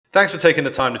Thanks for taking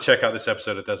the time to check out this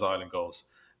episode of Desert Island Goals.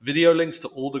 Video links to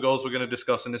all the goals we're going to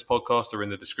discuss in this podcast are in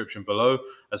the description below,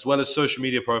 as well as social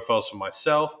media profiles for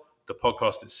myself, the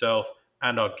podcast itself,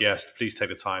 and our guest. Please take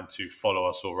the time to follow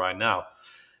us all right now.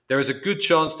 There is a good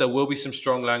chance there will be some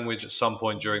strong language at some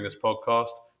point during this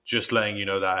podcast, just letting you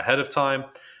know that ahead of time.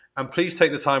 And please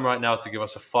take the time right now to give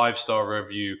us a 5-star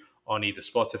review on either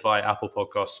Spotify, Apple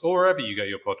Podcasts, or wherever you get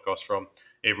your podcasts from.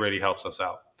 It really helps us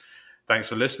out. Thanks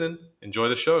for listening. Enjoy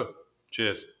the show.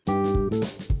 Cheers.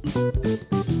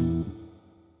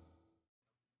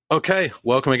 Okay,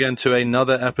 welcome again to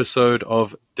another episode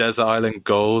of Desert Island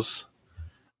Goals.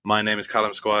 My name is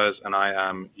Callum Squires, and I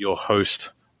am your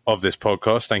host of this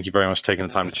podcast. Thank you very much for taking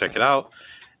the time to check it out.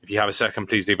 If you have a second,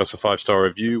 please leave us a 5-star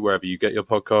review wherever you get your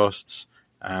podcasts,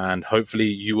 and hopefully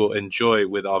you will enjoy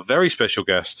with our very special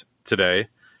guest today,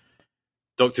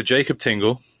 Dr. Jacob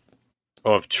Tingle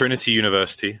of Trinity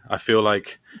University. I feel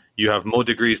like you have more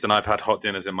degrees than I've had hot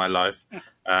dinners in my life,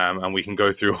 and we can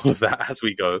go through all of that as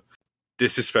we go.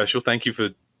 This is special. Thank you for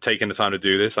taking the time to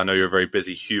do this. I know you're a very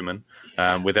busy human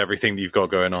with everything that you've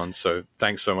got going on, so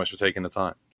thanks so much for taking the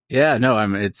time. Yeah, no,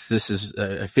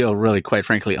 I feel really, quite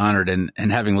frankly, honored,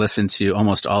 and having listened to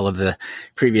almost all of the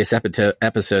previous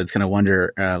episodes, kind of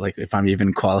wonder, like, if I'm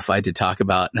even qualified to talk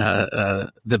about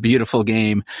the beautiful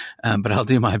game. But I'll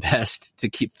do my best to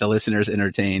keep the listeners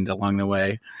entertained along the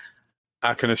way.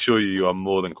 I can assure you, you are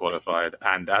more than qualified.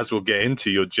 And as we'll get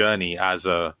into your journey as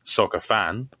a soccer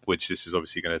fan, which this is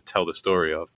obviously going to tell the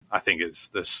story of, I think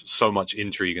there's so much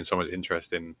intrigue and so much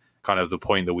interest in kind of the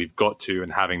point that we've got to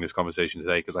and having this conversation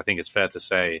today, because I think it's fair to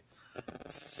say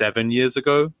 7 years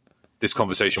ago, this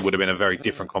conversation would have been a very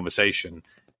different conversation,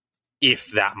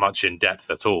 if that much in depth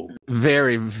at all.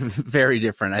 Very, very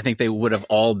different. I think they would have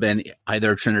all been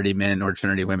either Trinity men or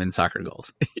Trinity women soccer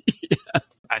goals. Yeah.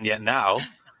 And yet now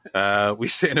we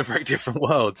sit in a very different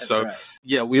world. That's so, right.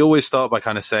 Yeah, we always start by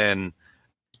kind of saying,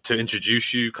 to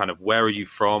introduce you, kind of where are you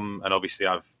from? And obviously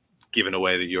I've given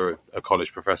away that you're a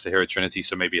college professor here at Trinity,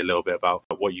 so maybe a little bit about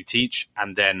what you teach,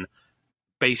 and then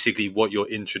basically what your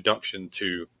introduction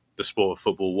to the sport of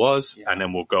football was, and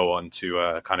then we'll go on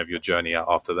to kind of your journey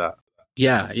after that.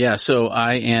 Yeah. So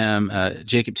I am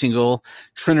Jacob Tingle,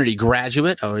 Trinity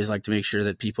graduate. I always like to make sure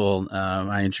that people,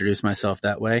 I introduce myself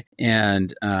that way.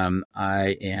 And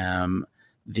I am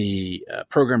the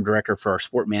program director for our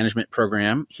sport management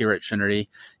program here at Trinity.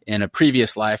 In a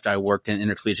previous life, I worked in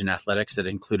intercollegiate athletics that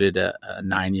included a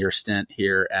 9-year stint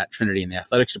here at Trinity in the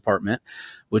athletics department,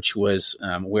 which was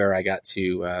where I got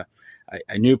to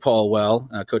I knew Paul well,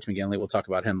 Coach McGinley. We'll talk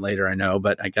about him later, I know,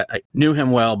 but I knew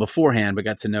him well beforehand, but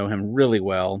got to know him really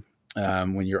well.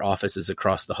 When your office is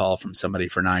across the hall from somebody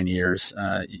for 9 years,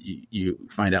 you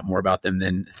find out more about them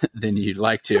than you'd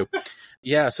like to.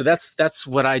 Yeah, so that's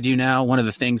what I do now. One of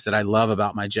the things that I love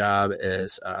about my job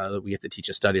is that we get to teach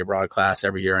a study abroad class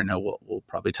every year. I know we'll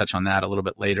probably touch on that a little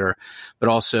bit later, but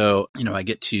also, I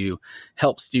get to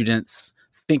help students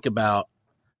think about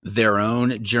their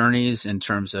own journeys in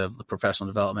terms of professional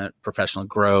development, professional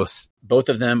growth. Both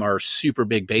of them are super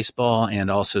big baseball and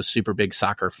also super big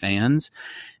soccer fans.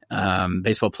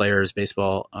 Baseball players,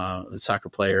 soccer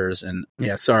players, and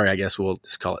sorry, I guess we'll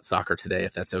just call it soccer today,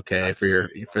 if that's okay for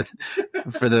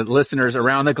the listeners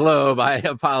around the globe. I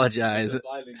apologize.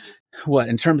 What,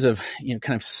 in terms of,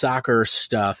 kind of soccer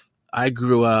stuff, I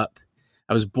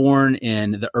was born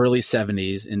in the early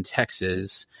 70s in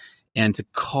Texas, and to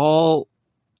call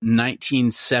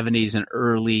 1970s and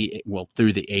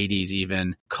through the 80s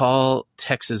even, call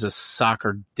Texas a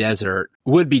soccer desert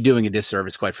would be doing a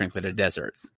disservice, quite frankly, to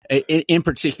deserts. In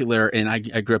particular, and I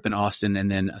grew up in Austin and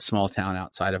then a small town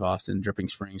outside of Austin, Dripping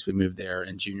Springs. We moved there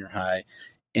in junior high.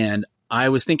 And I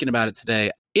was thinking about it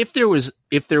today. If there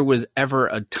was ever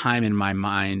a time in my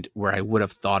mind where I would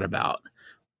have thought about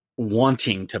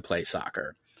wanting to play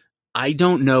soccer, I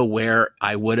don't know where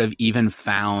I would have even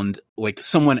found like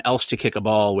someone else to kick a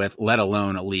ball with, let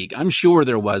alone a league. I'm sure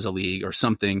there was a league or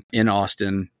something in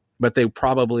Austin, but they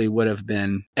probably would have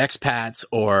been expats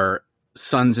or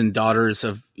sons and daughters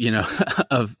of,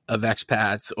 of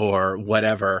expats or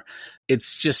whatever.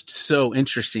 It's just so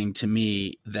interesting to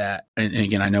me that, and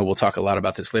again, I know we'll talk a lot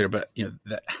about this later, but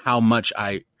that how much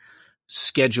I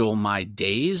schedule my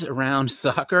days around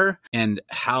soccer and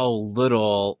how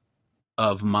little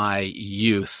of my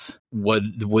youth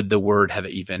would the word have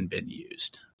even been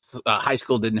used. High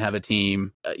school didn't have a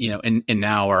team, and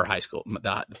now our high school,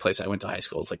 the place I went to high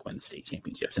school, is like won state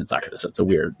championships in soccer. So it's a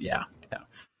weird, yeah.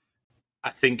 I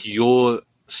think your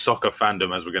soccer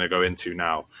fandom, as we're going to go into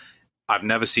now, I've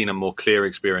never seen a more clear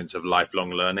experience of lifelong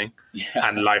learning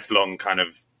and lifelong kind of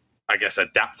I guess,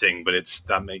 adapting, but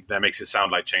that makes it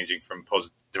sound like changing from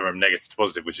negative to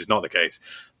positive, which is not the case.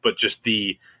 But just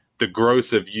the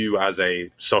growth of you as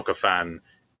a soccer fan,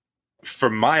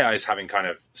 from my eyes, having kind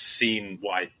of seen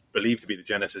what I believe to be the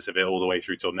genesis of it all the way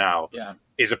through till now,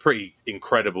 is a pretty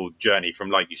incredible journey from,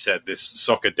 like you said, this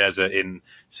soccer desert in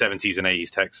 70s and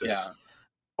 80s Texas. Yeah.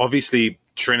 Obviously,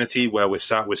 Trinity, where we're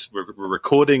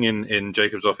recording in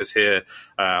Jacob's office here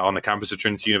on the campus of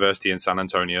Trinity University in San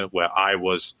Antonio, where I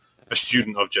was a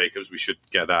student of Jacob's. We should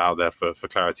get that out there for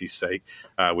clarity's sake,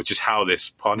 which is how this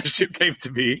partnership came to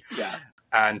be. Yeah.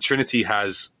 And Trinity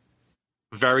has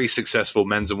very successful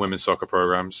men's and women's soccer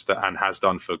programs and has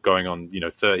done for going on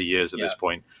 30 years at this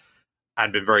point,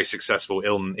 and been very successful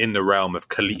in the realm of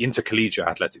intercollegiate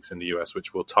athletics in the US,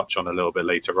 which we'll touch on a little bit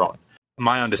later on.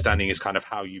 My understanding is kind of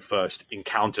how you first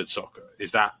encountered soccer.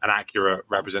 Is that an accurate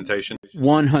representation?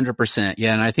 100%.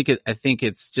 Yeah. And I think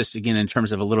it's just, again, in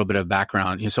terms of a little bit of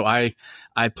background. So I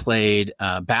played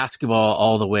basketball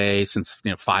all the way since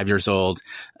 5 years old.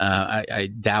 I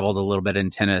dabbled a little bit in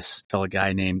tennis. A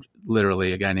guy named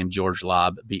George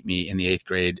Lobb beat me in the 8th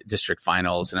grade district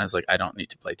finals. And I was like, I don't need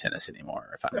to play tennis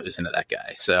anymore if I'm losing to that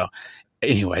guy. So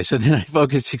anyway, so then I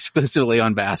focused exclusively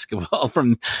on basketball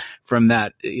from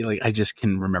that. I just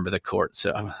can remember the court.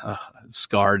 So I'm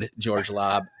scarred George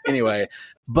Lobb. Anyway,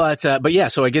 but yeah,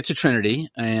 so I get to Trinity,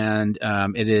 and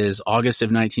it is August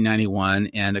of 1991,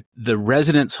 and the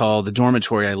residence hall, the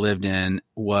dormitory I lived in,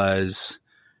 was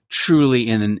truly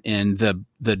in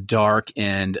the dark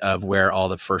end of where all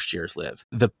the first years live.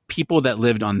 The people that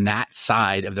lived on that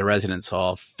side of the residence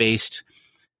hall faced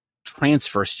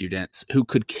transfer students who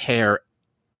could care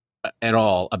at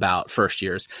all about first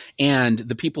years. And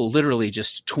the people literally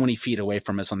just 20 feet away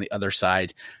from us on the other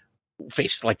side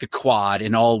faced like the quad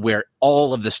and all where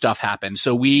all of the stuff happened.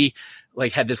 So we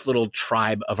had this little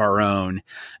tribe of our own.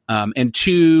 And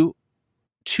two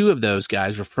of those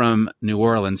guys were from New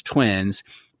Orleans, twins,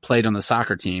 played on the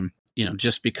soccer team,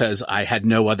 just because I had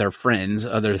no other friends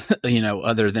other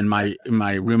than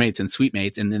my roommates and suite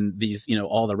mates. And then these,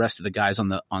 all the rest of the guys on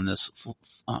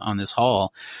this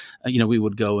hall, we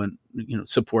would go and,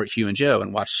 support Hugh and Joe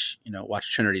and watch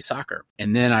Trinity soccer.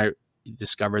 And then I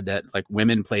discovered that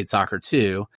women played soccer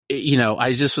too.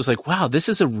 I just was like, wow, this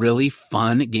is a really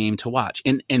fun game to watch.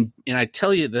 And I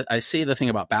tell you that I say the thing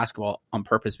about basketball on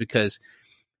purpose because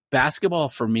basketball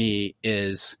for me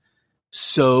is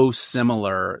so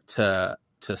similar to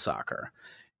soccer.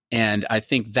 And I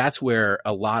think that's where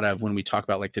a lot of, when we talk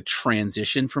about the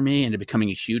transition for me into becoming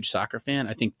a huge soccer fan,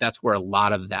 I think that's where a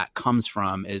lot of that comes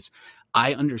from. Is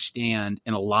I understand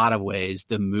in a lot of ways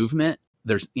the movement.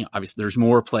 There's, obviously there's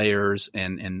more players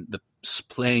and the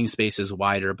playing space is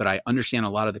wider, but I understand a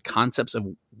lot of the concepts of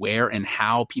where and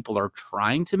how people are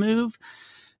trying to move,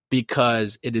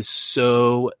 because it is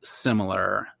so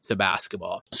similar to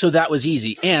basketball. So that was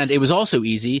easy. And it was also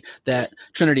easy that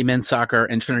Trinity men's soccer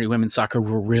and Trinity women's soccer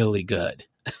were really good,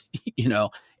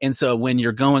 And so when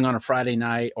you're going on a Friday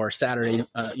night or Saturday,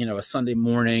 a Sunday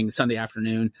morning, Sunday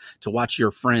afternoon to watch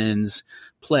your friends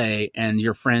play, and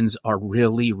your friends are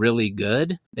really, really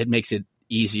good, it makes it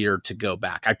easier to go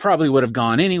back. I probably would have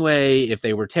gone anyway if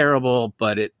they were terrible,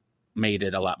 but it made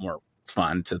it a lot more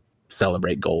fun to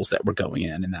celebrate goals that were going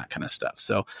in and that kind of stuff.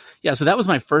 So yeah, so that was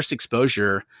my first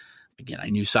exposure. Again, I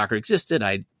knew soccer existed.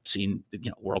 I'd seen,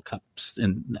 World Cups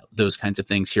and those kinds of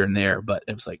things here and there, but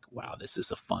it was like, wow, this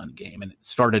is a fun game. And it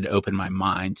started to open my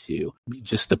mind to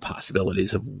just the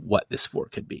possibilities of what this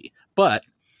sport could be. But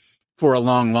for a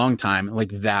long, long time,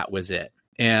 that was it.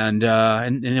 And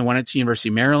then went to University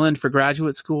of Maryland for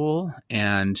graduate school.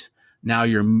 And now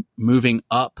you're moving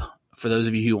up. For those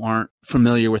of you who aren't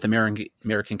familiar with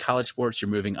American college sports, you're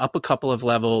moving up a couple of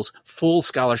levels, full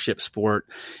scholarship sport,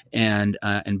 and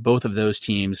both of those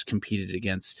teams competed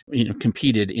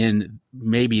in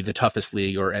maybe the toughest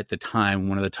league, or at the time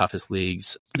one of the toughest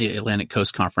leagues, the Atlantic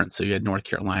Coast Conference. So you had North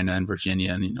Carolina and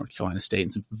Virginia and North Carolina State,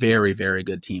 and some very, very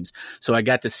good teams. So I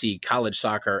got to see college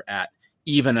soccer at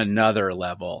even another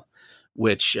level,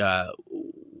 which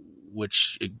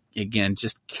again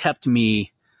just kept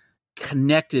me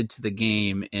connected to the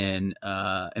game in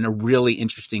a really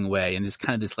interesting way. And it's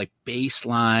kind of this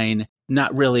baseline,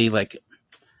 not really I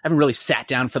haven't really sat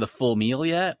down for the full meal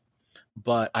yet,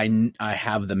 but I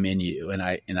have the menu, and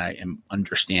I am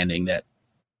understanding that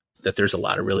there's a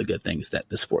lot of really good things that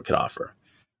the sport could offer.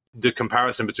 The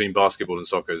comparison between basketball and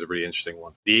soccer is a really interesting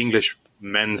one. The English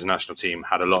men's national team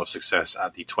had a lot of success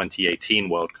at the 2018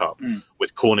 World Cup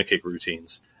with corner kick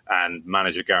routines. And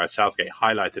manager Gareth Southgate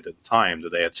highlighted at the time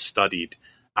that they had studied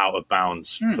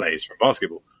out-of-bounds plays from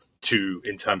basketball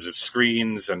in terms of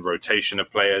screens and rotation of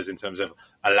players, in terms of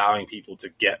allowing people to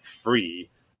get free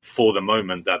for the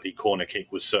moment that the corner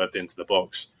kick was served into the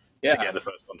box to get the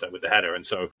first contact with the header. And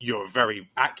so you're very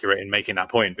accurate in making that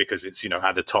point, because it's,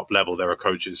 at the top level, there are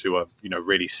coaches who are,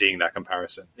 really seeing that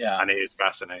comparison. Yeah. And it is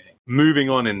fascinating.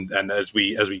 Moving on, and as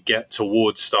we get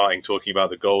towards starting talking about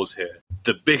the goals here,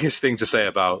 the biggest thing to say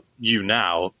about you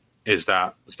now is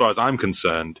that, as far as I'm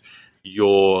concerned,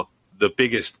 you're the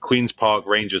biggest Queen's Park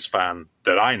Rangers fan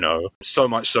that I know, so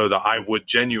much so that I would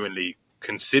genuinely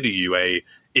consider you a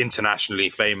internationally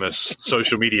famous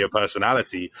social media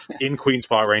personality in Queen's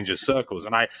Park Rangers circles.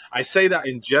 And I say that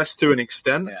in jest to an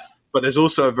extent, but there's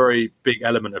also a very big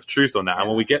element of truth on that. And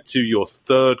when we get to your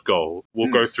third goal,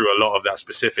 we'll go through a lot of that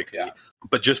specifically.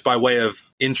 But just by way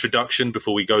of introduction,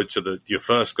 before we go to your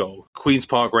first goal, Queen's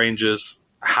Park Rangers,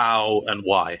 how and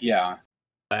why? Yeah.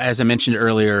 As I mentioned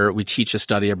earlier, we teach a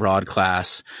study abroad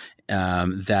class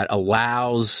that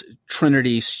allows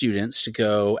Trinity students to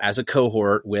go as a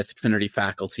cohort with Trinity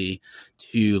faculty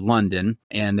to London.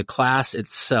 And the class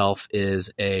itself is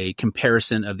a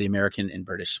comparison of the American and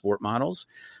British sport models.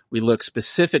 We look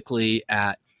specifically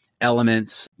at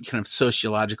elements, kind of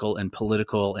sociological and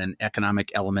political and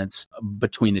economic elements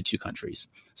between the two countries.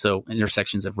 So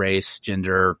intersections of race,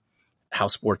 gender, how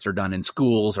sports are done in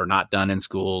schools or not done in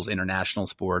schools, international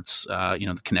sports,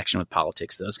 the connection with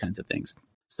politics, those kinds of things.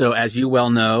 So as you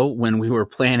well know, when we were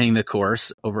planning the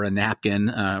course over a napkin,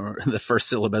 the first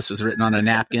syllabus was written on a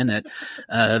napkin at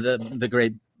the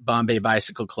great Bombay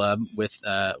Bicycle Club with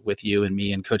you and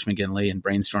me and Coach McGinley and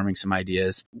brainstorming some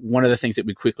ideas. One of the things that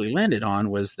we quickly landed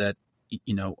on was that,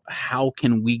 how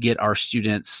can we get our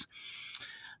students,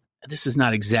 this is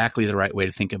not exactly the right way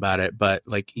to think about it, but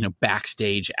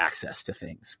backstage access to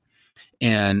things.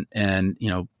 And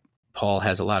Paul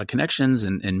has a lot of connections,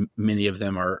 and many of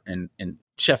them are in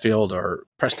Sheffield or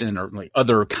Preston or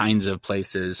other kinds of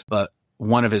places. But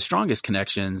one of his strongest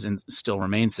connections, and still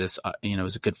remains this,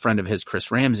 is a good friend of his,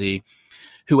 Chris Ramsey,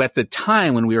 who at the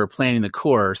time when we were planning the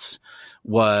course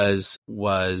was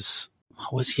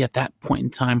he at that point in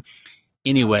time?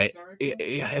 Anyway,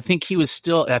 I think he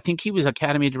was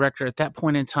academy director at that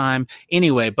point in time.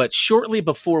 Anyway, but shortly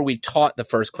before we taught the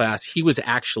first class, he was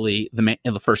actually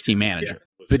the first team manager.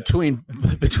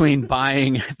 Between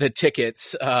buying the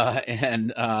tickets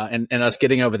and us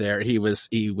getting over there, he was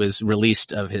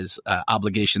released of his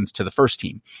obligations to the first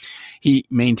team. He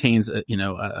maintains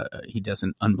he does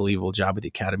an unbelievable job with the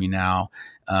academy now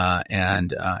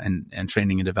and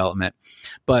training and development,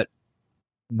 but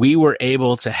we were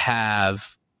able to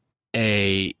have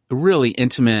a really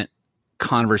intimate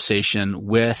conversation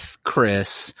with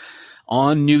Chris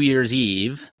on New Year's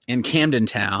Eve in Camden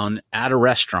Town at a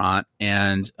restaurant,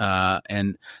 and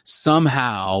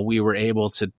somehow we were able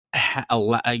to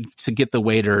get the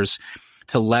waiters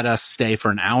to let us stay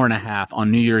for an hour and a half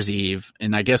on New Year's Eve.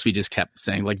 And I guess we just kept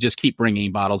saying, just keep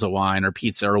bringing bottles of wine or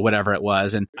pizza or whatever it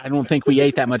was. And I don't think we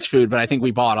ate that much food, but I think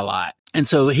we bought a lot. And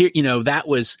so here, that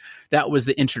was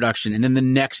the introduction. And then the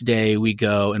next day we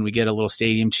go and we get a little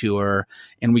stadium tour,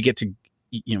 and we get to,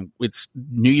 it's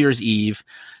New Year's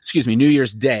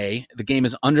Day. The game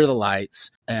is under the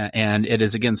lights, and it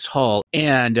is against Hull,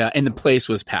 and the place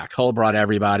was packed. Hull brought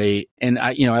everybody. And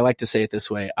I like to say it this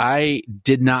way. I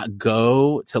did not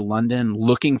go to London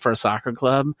looking for a soccer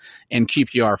club, and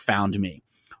QPR found me.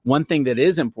 One thing that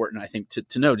is important, I think,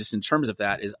 to know just in terms of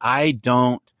that is I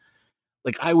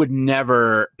would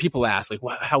never, people ask,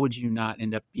 how would you not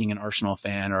end up being an Arsenal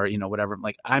fan or, whatever.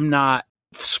 I'm not.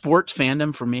 Sports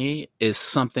fandom for me is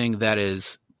something that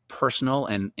is personal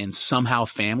and somehow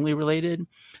family related.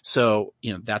 So,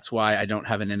 that's why I don't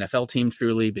have an NFL team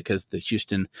truly, because the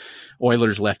Houston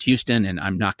Oilers left Houston, and I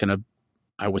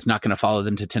was not going to follow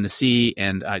them to Tennessee,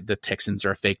 and the Texans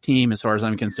are a fake team as far as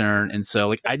I'm concerned. And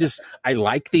so I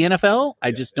like the NFL.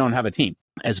 I just don't have a team.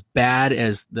 As bad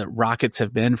as the Rockets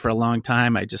have been for a long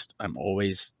time,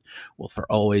 will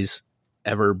always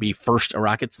ever be first a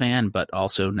Rockets fan, but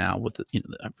also now with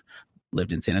I've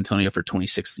lived in San Antonio for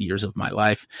 26 years of my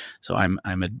life. So I'm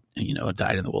a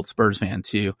dyed in the wool Spurs fan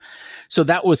too. So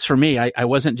that was for me. I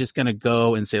wasn't just going to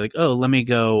go and say let me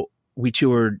go. We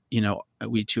toured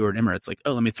Emirates.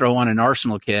 Let me throw on an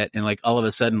Arsenal kit and all of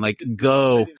a sudden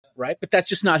go, right. But that's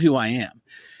just not who I am.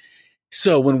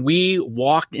 So when we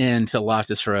walked into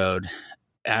Loftus Road,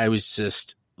 I was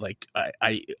just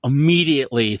I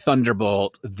immediately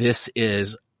thunderbolt. This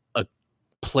is a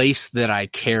place that I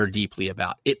care deeply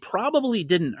about. It probably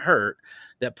didn't hurt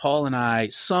that Paul and I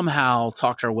somehow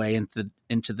talked our way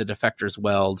into the Defectors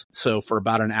Weld. So for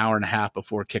about an hour and a half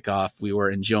before kickoff, we were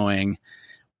enjoying.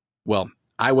 Well,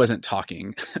 I wasn't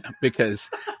talking because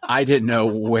I didn't know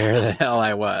where the hell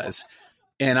I was.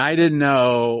 And I didn't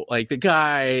know, like, the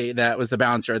guy that was the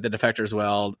bouncer at the Defectors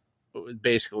Weld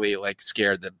basically, like,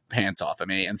 scared the pants off of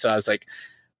me. And so I was like,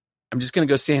 I'm just going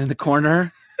to go stand in the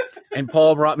corner. And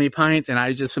Paul brought me pints, and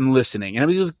I just am listening. And it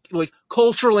was just like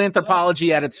cultural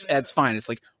anthropology at its finest. It's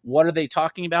like, what are they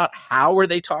talking about? How are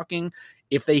they talking?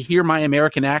 If they hear my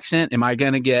American accent, am I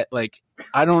going to get, like,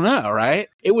 I don't know, right?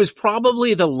 It was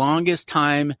probably the longest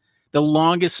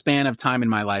span of time in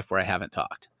my life where I haven't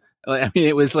talked. I mean,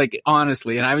 it was like,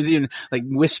 honestly, and I was even like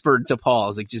whispered to Paul, I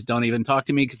was like, just don't even talk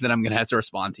to me, because then I'm going to have to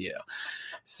respond to you.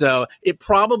 So it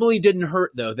probably didn't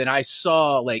hurt, though, that I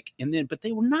saw, like, and then, but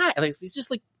they were not, like, it's just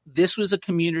like, this was a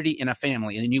community and a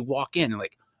family. And then you walk in and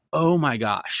like, oh my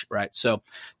gosh. Right. So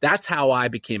that's how I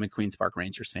became a Queens Park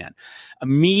Rangers fan.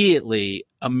 Immediately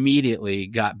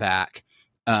got back,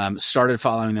 started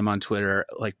following them on Twitter,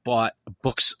 like bought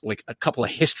books, like a couple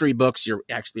of history books. Your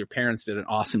parents did an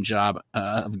awesome job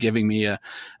of giving me a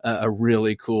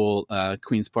really cool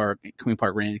Queens Park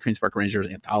Rangers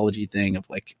anthology thing of,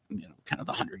 like, you know, kind of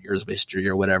the 100 years of history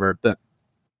or whatever. But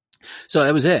so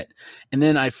that was it. And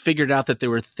then I figured out that there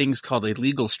were things called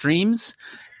illegal streams.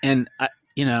 And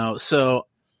so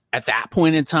at that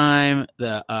point in time,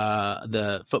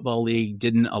 the Football League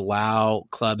didn't allow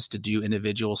clubs to do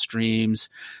individual streams,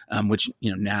 which,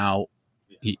 now,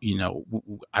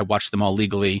 I watched them all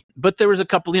legally. But there was a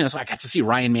couple, so I got to see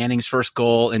Ryan Manning's first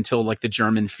goal until, like, the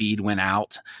German feed went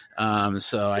out.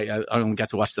 So I only got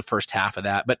to watch the first half of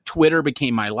that. But Twitter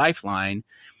became my lifeline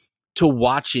to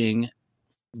watching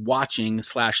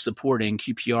 / supporting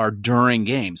QPR during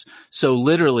games. So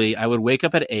literally I would wake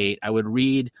up at 8, I would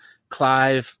read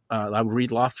Clive, I would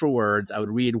read Loft for Words, I would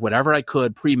read whatever I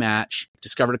could pre-match,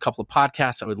 discovered a couple of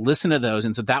podcasts, I would listen to those.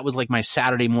 And so that was like my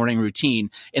Saturday morning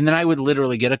routine. And then I would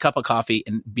literally get a cup of coffee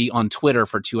and be on Twitter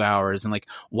for 2 hours. And like,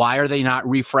 why are they not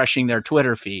refreshing their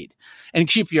Twitter feed? And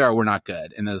QPR were not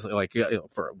good. And those, like,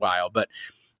 for a while,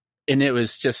 and it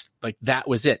was just like, that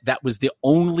was it. That was the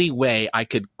only way I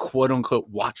could, quote unquote,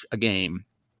 watch a game,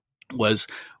 was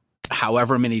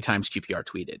however many times QPR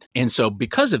tweeted. And so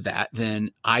because of that,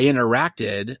 then I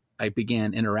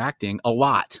began interacting a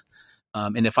lot.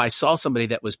 And if I saw somebody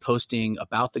that was posting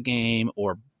about the game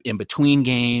or in between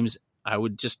games, I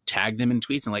would just tag them in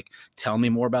tweets and, like, tell me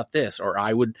more about this. Or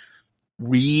I would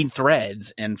read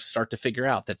threads and start to figure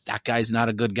out that guy's not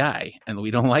a good guy and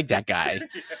we don't like that guy.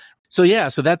 So yeah,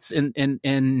 so that's and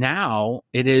now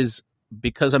it is,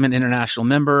 because I'm an international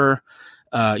member,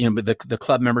 but the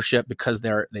club membership, because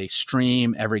they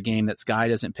stream every game that Sky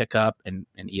doesn't pick up, and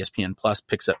ESPN Plus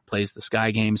plays the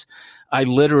Sky games. I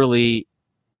literally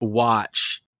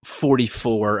watch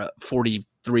 44 of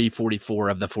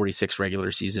the 46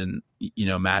 regular season,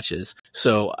 matches.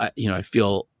 So I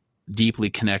feel deeply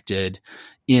connected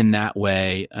in that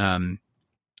way.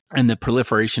 And the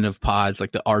proliferation of pods,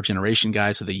 like the Our Generation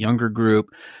guys, so the younger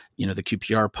group, the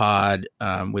QPR pod,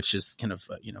 which is kind of,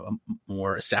 a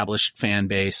more established fan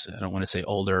base. I don't want to say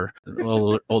older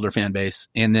fan base.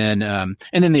 And then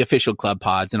the official club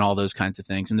pods and all those kinds of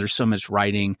things. And there's so much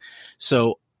writing.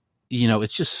 So,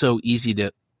 it's just so easy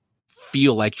to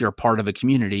feel like you're a part of a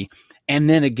community. And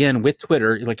then again, with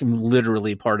Twitter, like, I'm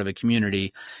literally part of a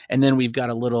community. And then we've got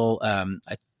a little,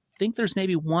 I think there's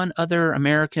maybe one other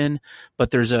American, but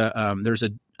there's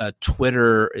a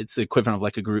Twitter, it's the equivalent of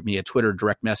like a group me, a Twitter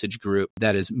direct message group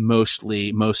that is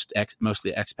mostly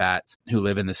expats who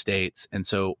live in the States. And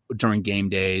so during game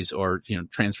days or,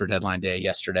 transfer deadline day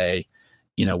yesterday,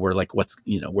 we're like,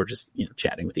 we're just,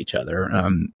 chatting with each other.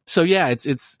 So yeah, it's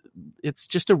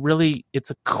just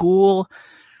it's a cool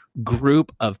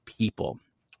group of people.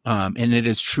 And it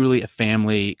is truly a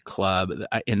family club.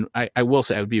 I will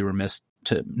say, I would be remiss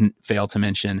to fail to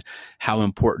mention how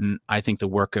important I think the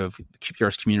work of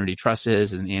QPR's Community Trust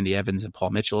is, and Andy Evans and Paul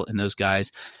Mitchell and those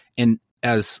guys. And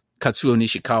as Katsuo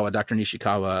Nishikawa, Dr.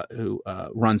 Nishikawa, who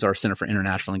runs our Center for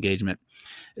International Engagement,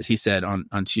 as he said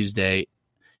on Tuesday,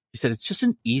 he said, it's just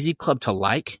an easy club to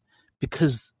like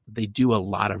because they do a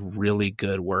lot of really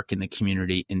good work in the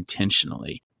community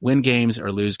intentionally. Win games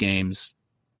or lose games,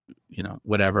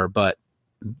 whatever, but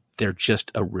they're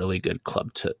just a really good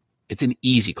club it's an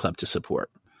easy club to support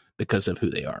because of who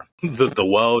they are. The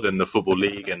world and the Football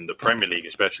League and the Premier League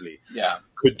especially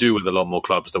could do with a lot more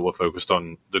clubs that were focused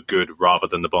on the good rather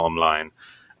than the bottom line.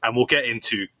 And we'll get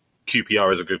into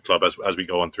QPR as a good club as we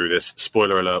go on through this.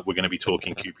 Spoiler alert, we're going to be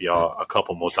talking QPR a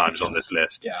couple more times on this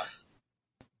list. Yeah.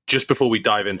 Just before we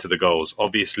dive into the goals,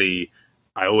 obviously,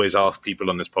 I always ask people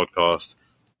on this podcast,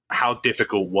 how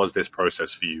difficult was this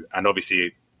process for you? And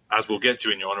obviously, as we'll get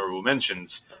to in your honorable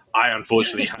mentions, I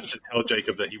unfortunately had to tell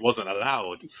Jacob that he wasn't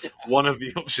allowed one of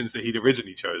the options that he'd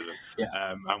originally chosen.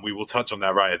 Yeah. And we will touch on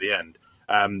that right at the end.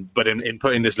 But in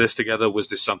putting this list together, was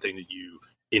this something that you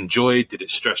enjoyed? Did it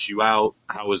stress you out?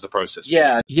 How was the process?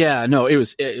 Yeah. No, it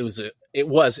was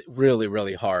really,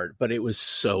 really hard, but it was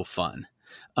so fun.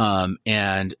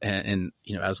 And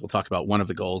as we'll talk about, one of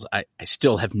the goals I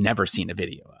still have never seen a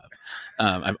video of.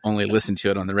 I've only listened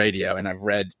to it on the radio, and I've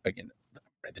read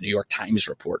the New York Times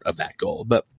report of that goal.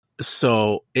 But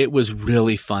so it was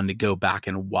really fun to go back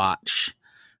and watch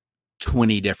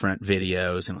 20 different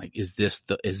videos and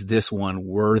is this one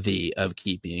worthy of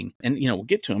keeping? And we'll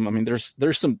get to them. I mean, there's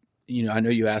some, I know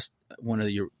you asked one of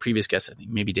your previous guests, I think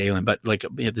maybe Dalen, but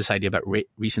this idea about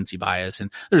recency bias,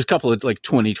 and there's a couple of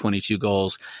 2022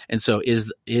 goals. And so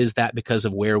is that because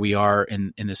of where we are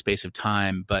in the space of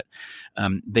time? But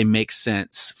they make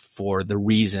sense for the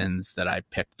reasons that I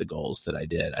picked the goals that I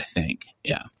did, I think.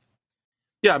 Yeah.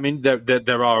 Yeah. I mean,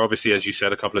 there are obviously, as you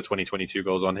said, a couple of 2022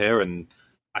 goals on here, and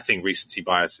I think recency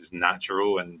bias is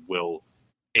natural and will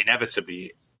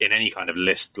inevitably, in any kind of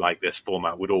list like this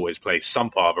format, would always play some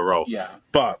part of a role. Yeah.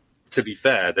 But to be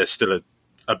fair, there's still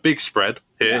a big spread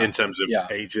here in terms of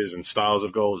ages and styles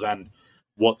of goals and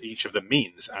what each of them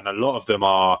means. And a lot of them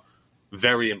are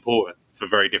very important for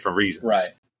very different reasons. Right.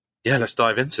 Yeah, let's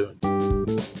dive into it. To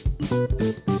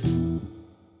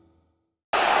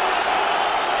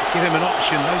give him an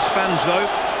option, those fans, though,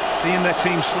 seeing their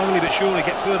team slowly but surely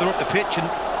get further up the pitch and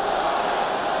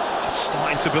just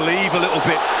starting to believe a little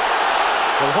bit.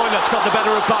 Well, Hoylett's got the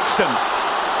better of Buxton.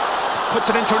 Puts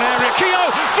it into an area.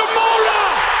 Keogh! Zamora!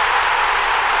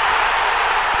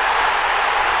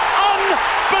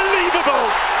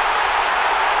 Unbelievable!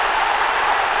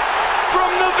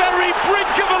 From the very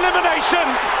brink of elimination,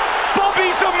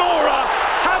 Bobby Zamora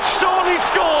has surely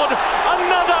scored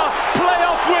another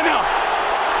playoff winner.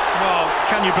 Well,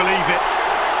 can you believe it?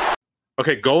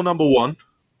 Okay, goal number 1.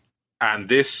 And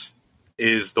this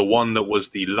is the one that was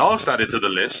the last added to the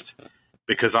list,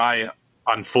 because I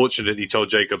unfortunately told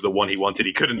Jacob the one he wanted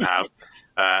he couldn't have,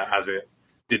 as it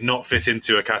did not fit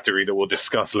into a category that we'll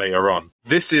discuss later on.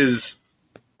 This is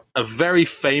a very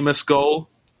famous goal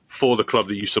for the club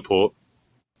that you support,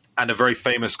 and a very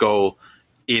famous goal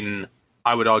in,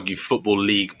 I would argue, Football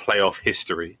League playoff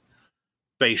history,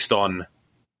 based on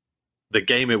the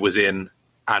game it was in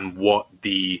and what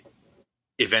the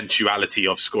eventuality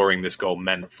of scoring this goal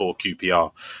meant for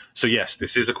QPR. So yes,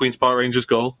 this is a Queen's Park Rangers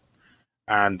goal.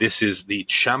 And this is the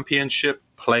Championship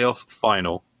Playoff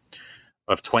Final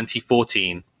of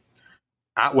 2014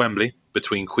 at Wembley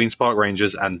between Queen's Park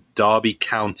Rangers and Derby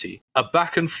County. A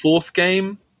back and forth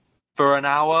game for an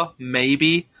hour,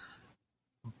 maybe.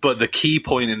 But the key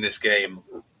point in this game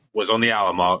was on the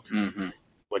hour mark,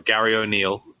 where Gary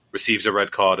O'Neill receives a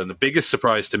red card. And the biggest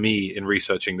surprise to me in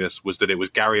researching this was that it was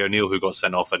Gary O'Neill who got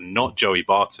sent off and not Joey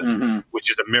Barton, which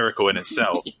is a miracle in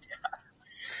itself.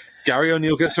 Gary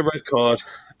O'Neill gets a red card,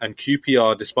 and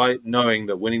QPR, despite knowing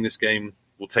that winning this game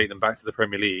will take them back to the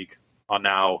Premier League, are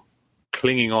now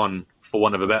clinging on, for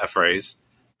want of a better phrase,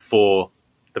 for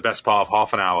the best part of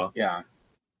half an hour. Yeah.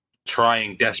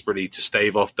 Trying desperately to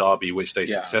stave off Derby, which they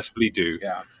successfully do.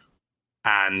 Yeah.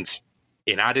 And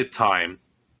in added time,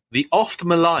 the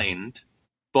oft-maligned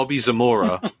Bobby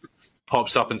Zamora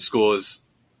pops up and scores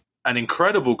an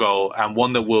incredible goal, and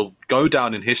one that will go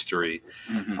down in history.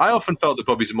 I often felt that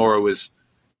Bobby Zamora was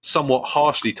somewhat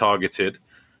harshly targeted,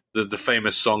 the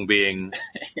famous song being,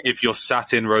 if you're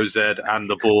sat in Rosette and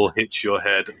the ball hits your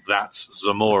head, that's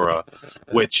Zamora,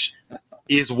 which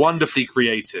is wonderfully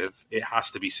creative, it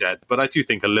has to be said, but I do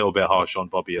think a little bit harsh on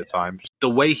Bobby at times. The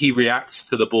way he reacts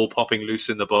to the ball popping loose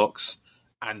in the box,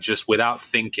 and just without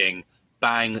thinking,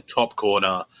 bang, top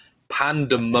corner,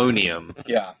 pandemonium.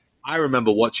 Yeah. I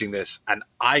remember watching this and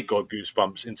I got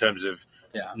goosebumps in terms of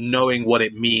knowing what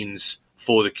it means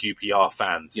for the QPR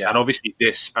fans. Yeah. And obviously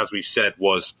this, as we've said,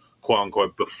 was quote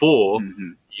unquote before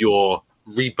your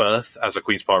rebirth as a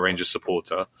Queen's Park Rangers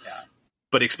supporter. Yeah.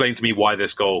 But explain to me why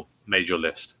this goal made your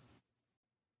list.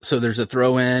 So there's a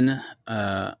throw in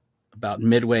about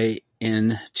midway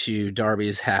into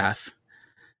Derby's half,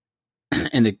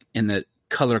 in the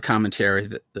color commentary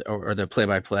or the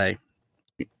play-by-play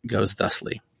goes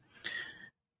thusly.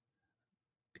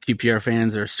 QPR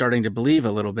fans are starting to believe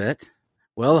a little bit.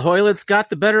 Well, Hoylett's got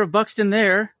the better of Buxton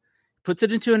there. Puts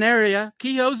it into an area.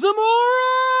 Keogh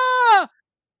Zamora!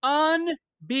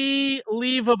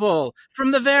 Unbelievable. From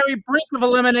the very brink of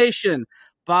elimination,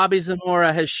 Bobby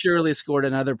Zamora has surely scored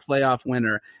another playoff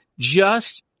winner.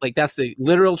 Just, that's the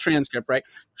literal transcript, right?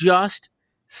 Just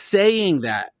saying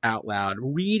that out loud,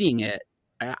 reading it,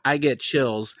 I get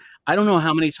chills. I don't know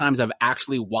how many times I've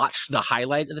actually watched the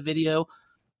highlight of the video.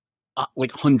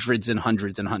 Hundreds and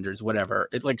hundreds and hundreds, whatever.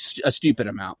 It's a stupid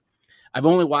amount. I've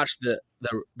only watched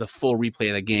the full replay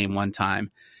of the game one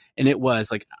time, and it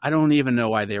was like I don't even know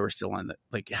why they were still on the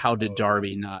like. How did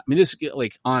Darby not? I mean, this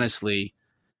like honestly,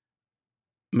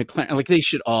 McLaren like they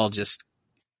should all just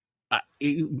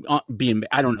be.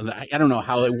 I don't know. I don't know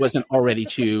how it wasn't already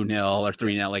 2-0 or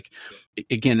 3-0. Like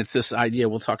again, it's this idea.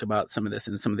 We'll talk about some of this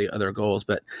and some of the other goals,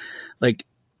 but like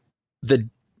the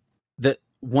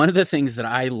one of the things that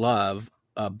I love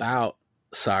about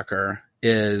soccer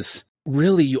is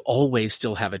really you always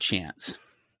still have a chance,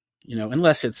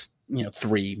 unless it's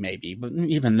 3 maybe, but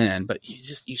even then, but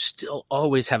you still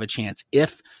always have a chance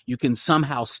if you can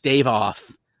somehow stave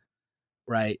off,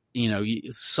 right?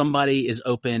 Somebody is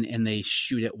open and they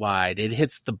shoot it wide, it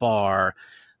hits the bar,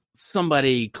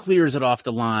 somebody clears it off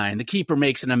the line, the keeper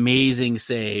makes an amazing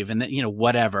save, and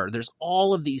whatever. There's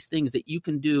all of these things that you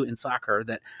can do in soccer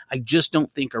that I just don't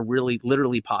think are really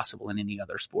literally possible in any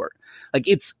other sport. Like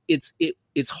it's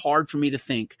hard for me to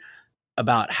think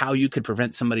about how you could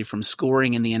prevent somebody from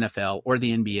scoring in the NFL or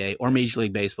the NBA or Major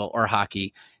League Baseball or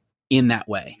hockey in that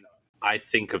way. I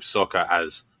think of soccer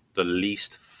as the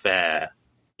least fair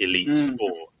elite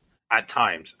sport at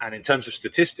times. And in terms of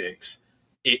statistics,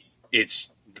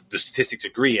 it's the statistics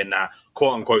agree in that,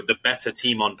 quote unquote, the better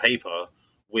team on paper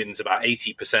wins about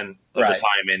 80% of the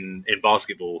time in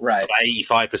basketball, about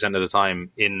 85% of the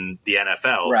time in the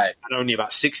NFL, and only about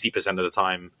 60% of the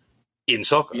time in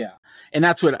soccer. Yeah. And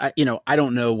that's what I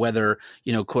don't know whether,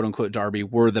 quote unquote, Derby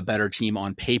were the better team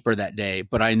on paper that day,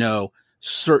 but I know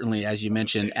certainly, as you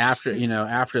mentioned, after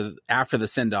the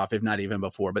send off, if not even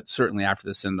before, but certainly after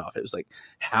the send off, it was like,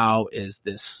 how is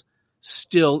this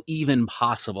still even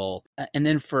possible? And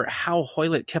then for how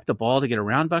Hoylett kept the ball to get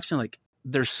around Buxton, like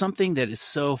there's something that is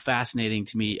so fascinating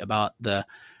to me about the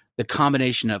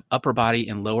combination of upper body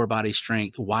and lower body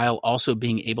strength while also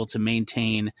being able to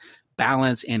maintain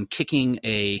balance and kicking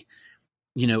a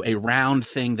round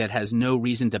thing that has no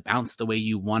reason to bounce the way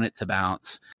you want it to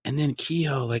bounce. And then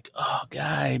Keogh, like, oh,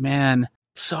 guy, man,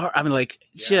 sorry. I mean, like,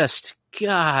 just,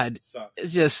 God, it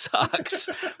just sucks.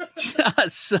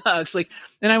 Just sucks. Like,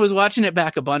 and I was watching it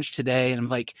back a bunch today, and I'm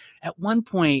like, at one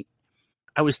point,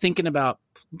 I was thinking about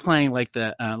playing like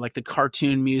the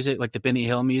cartoon music, like the Benny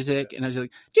Hill music, and I was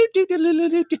like,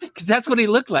 because that's what he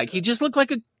looked like. He just looked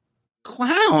like a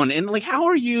clown. And like, how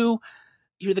are you?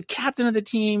 You're the captain of the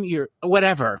team. You're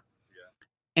whatever.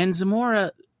 Yeah. And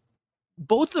Zamora,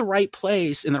 both the right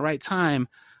place in the right time,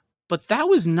 but that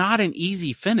was not an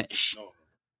easy finish. No.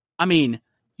 I mean,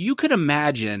 you could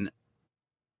imagine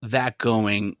that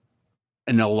going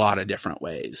in a lot of different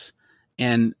ways,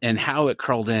 and how it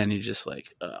curled in. You're just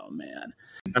like, oh man.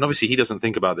 And obviously, he doesn't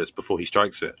think about this before he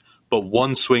strikes it. But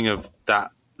one swing of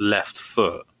that left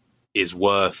foot is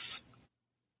worth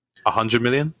 100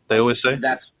 million, they always say.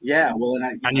 That's well,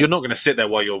 and you're not going to sit there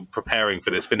while you're preparing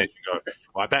for this finish and go,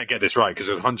 well, I better get this right because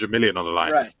there's 100 million on the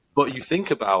line. Right. But you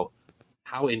think about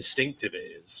how instinctive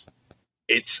it is.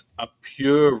 It's a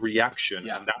pure reaction,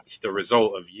 and that's the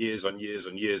result of years on years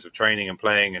on years of training and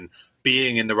playing and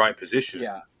being in the right position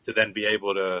to then be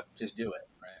able to just do it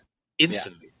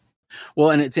instantly. Yeah. Well,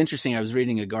 and it's interesting. I was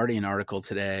reading a Guardian article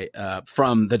today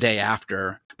from the day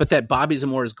after, but that Bobby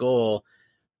Zamora's goal,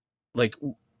 like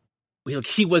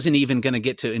he wasn't even going to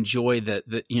get to enjoy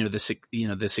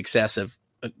the success of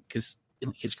because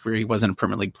in his career he wasn't a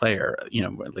Premier League player,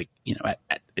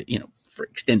 for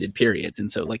extended periods,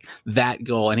 and so like that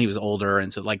goal, and he was older,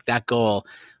 and so like that goal,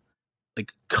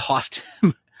 like cost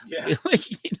him,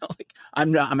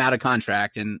 I'm out of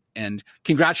contract, and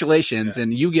congratulations,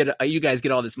 and you guys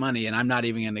get all this money, and I'm not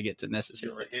even going to get to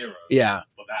necessarily. You're a hero. Yeah,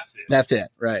 well, that's it,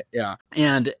 right? Yeah,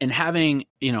 and having.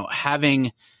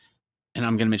 And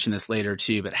I'm going to mention this later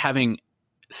too, but having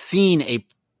seen a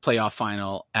playoff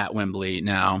final at Wembley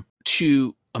now,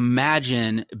 to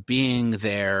imagine being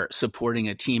there supporting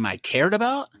a team I cared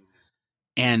about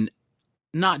and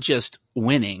not just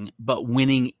winning, but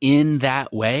winning in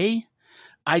that way,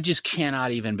 I just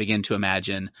cannot even begin to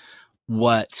imagine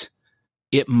what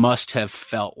it must have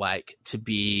felt like to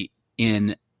be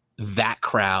in that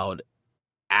crowd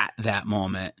at that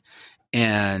moment.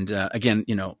 And again,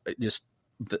 just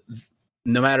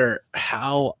no matter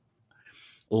how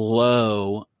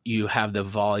low you have the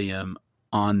volume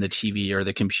on the TV or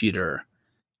the computer,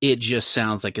 it just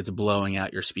sounds like it's blowing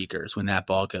out your speakers when that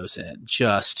ball goes in.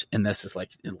 And this is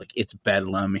like it's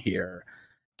bedlam here,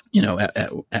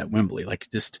 at Wembley. Like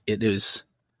it's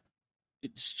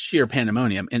sheer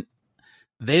pandemonium, and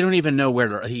they don't even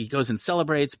know he goes and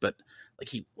celebrates, but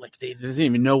they doesn't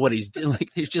even know what he's doing. Like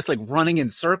he's just like running in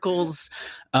circles,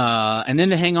 and then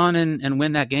to hang on and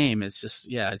win that game,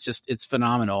 it's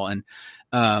phenomenal.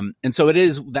 And so it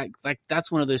is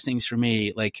that's one of those things for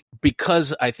me, like,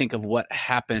 because I think of what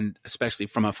happened, especially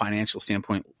from a financial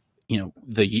standpoint,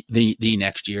 the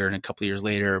next year and a couple of years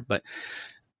later. But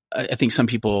I think some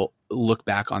people look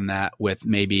back on that with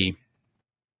maybe,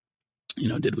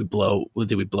 did we blow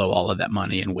all of that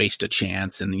money and waste a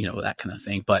chance and, that kind of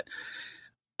thing. But,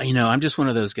 I'm just one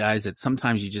of those guys that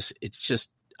sometimes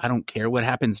I don't care what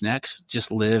happens next,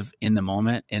 just live in the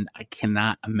moment. And I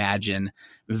cannot imagine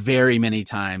very many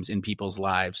times in people's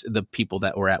lives, the people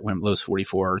that were at those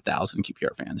 44,000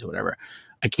 QPR fans or whatever,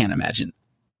 I can't imagine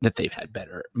that they've had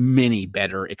many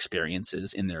better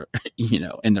experiences in their,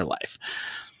 in their life.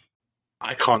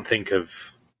 I can't think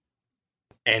of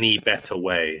any better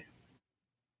way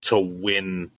to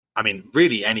win. I mean,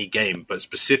 really any game, but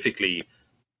specifically,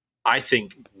 I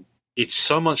think it's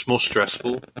so much more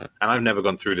stressful. And I've never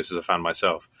gone through this as a fan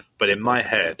myself, but in my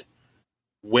head,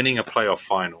 winning a playoff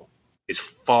final is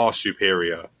far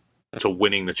superior to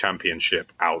winning the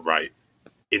championship outright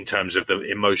in terms of the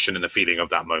emotion and the feeling of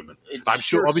that moment. I'm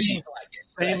sure, obviously,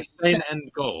 same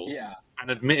end goal. Yeah. And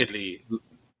admittedly,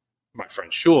 my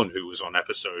friend Sean, who was on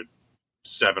episode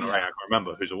 7 or 8, I can't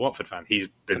remember, who's a Watford fan, he's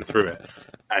been through it.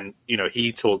 And,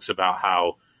 he talks about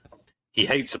how he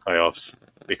hates the playoffs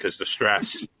because the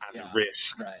stress and the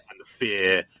risk and the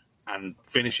fear and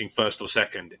finishing first or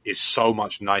second is so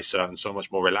much nicer and so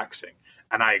much more relaxing.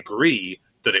 And I agree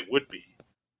that it would be.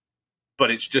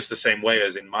 But it's just the same way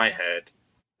as in my head,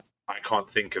 I can't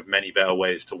think of many better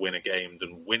ways to win a game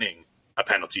than winning a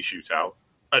penalty shootout.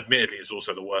 Admittedly, it's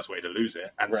also the worst way to lose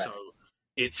it. And so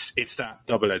it's that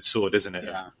double-edged sword, isn't it?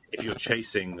 Yeah. If you're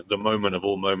chasing the moment of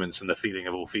all moments and the feeling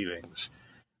of all feelings,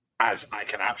 as I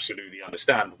can absolutely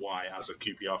understand why, as a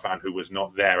QPR fan who was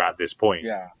not there at this point,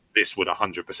 this would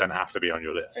 100% have to be on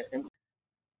your list.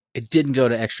 It didn't go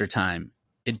to extra time.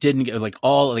 It didn't go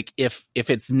if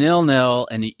it's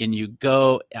 0-0 and you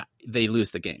go, they lose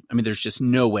the game. I mean, there's just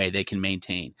no way they can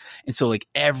maintain. And so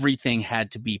everything had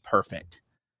to be perfect.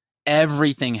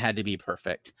 Everything had to be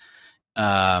perfect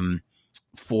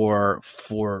for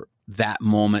that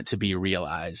moment to be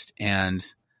realized. And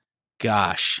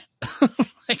gosh,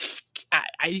 I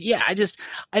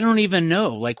don't even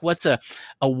know. What's a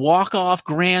walk-off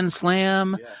grand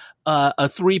slam, a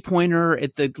 3-pointer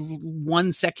at the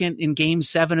 1 second in Game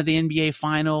 7 of the NBA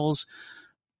Finals?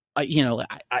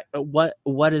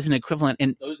 What is an equivalent?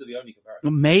 And those are the only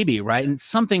comparisons. Maybe, right? And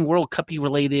something World Cup-y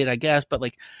related, I guess. But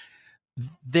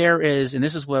there is, and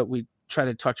this is what we try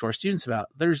to talk to our students about,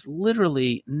 there's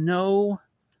literally no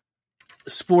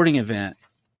sporting event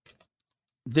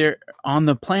there on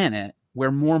the planet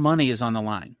where more money is on the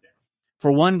line for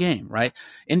one game, right?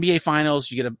 NBA Finals,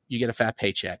 you get a fat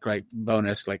paycheck, right?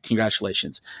 Bonus,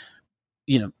 congratulations.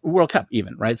 World Cup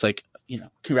even, right? It's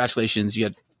congratulations,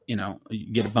 you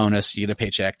get a bonus, you get a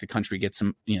paycheck, the country gets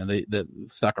some, the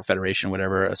soccer federation,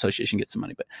 whatever association gets some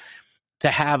money. But to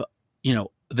have,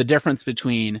 the difference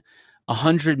between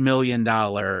 $100 million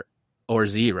or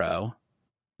zero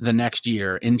the next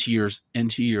year into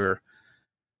your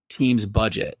team's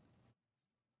budget,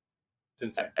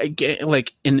 and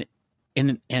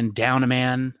down a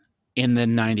man in the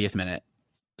 90th minute,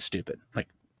 stupid.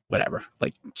 Whatever.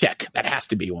 Check. That has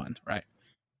to be one, right?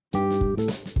 90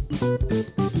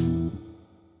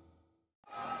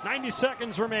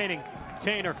 seconds remaining.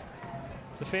 Tainer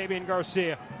to Fabian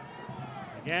Garcia.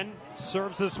 Again,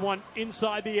 serves this one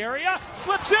inside the area.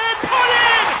 Slips in, put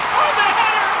in! On the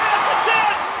header at the 10!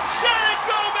 Shannon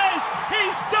Gomez,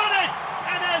 he's done it!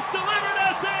 And has delivered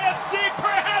SAFC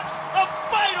perhaps a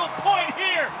vital point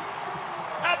here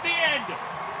at the end.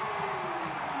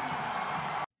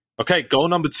 Okay, goal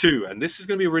number 2. And this is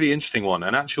going to be a really interesting one,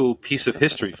 an actual piece of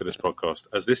history for this podcast,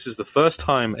 as this is the first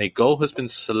time a goal has been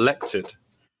selected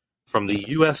from the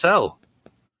USL,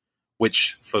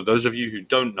 which, for those of you who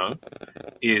don't know,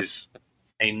 is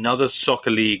another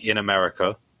soccer league in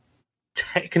America.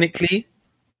 Technically,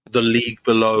 the league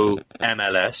below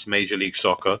MLS, Major League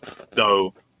Soccer,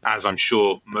 though, as I'm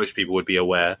sure most people would be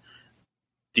aware,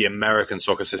 the American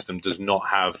soccer system does not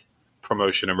have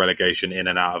promotion and relegation in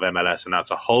and out of MLS, and that's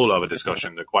a whole other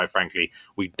discussion that, quite frankly,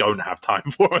 we don't have time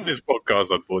for on this podcast,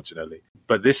 unfortunately.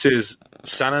 But this is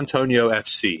San Antonio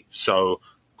FC, so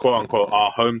quote-unquote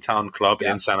our hometown club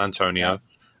in San Antonio,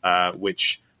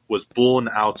 which was born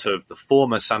out of the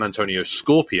former San Antonio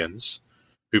Scorpions,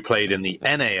 who played in the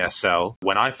NASL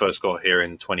when I first got here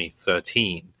in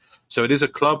 2013. So it is a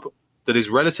club that is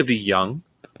relatively young,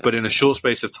 but in a short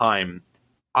space of time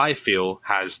I feel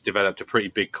has developed a pretty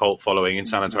big cult following in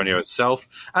San Antonio itself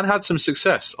and had some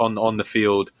success on the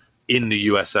field in the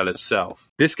USL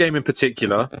itself. This game in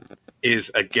particular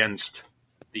is against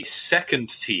the second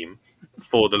team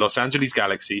for the Los Angeles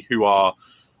Galaxy, who are,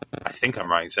 I think I'm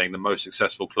right in saying, the most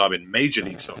successful club in Major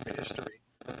League Soccer history,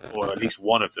 or at least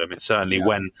one of them. And certainly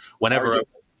whenever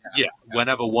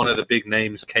one of the big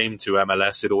names came to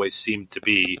MLS, it always seemed to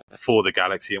be for the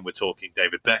Galaxy. And we're talking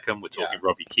David Beckham, we're talking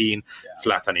Robbie Keane,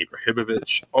 Zlatan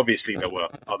Ibrahimovic. Obviously, there were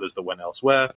others that went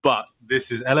elsewhere. But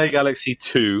this is LA Galaxy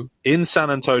 2 in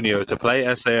San Antonio to play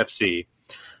SAFC.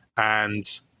 And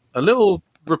a little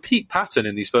repeat pattern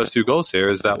in these first two goals here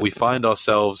is that we find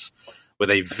ourselves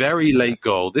with a very late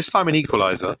goal, this time an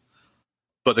equalizer.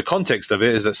 But the context of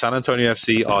it is that San Antonio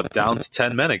FC are down to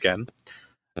 10 men again,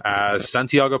 as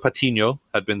Santiago Patino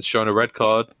had been shown a red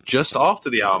card just after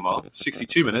the hour mark,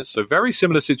 62 minutes. So very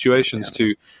similar situations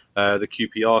to the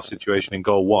QPR situation in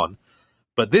goal 1.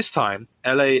 But this time,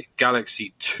 LA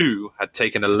Galaxy 2 had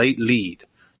taken a late lead.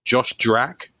 Josh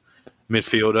Drack,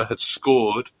 midfielder, had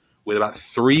scored with about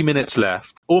 3 minutes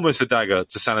left, almost a dagger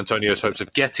to San Antonio's hopes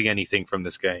of getting anything from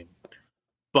this game.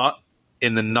 But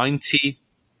in the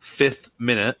 95th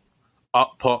minute,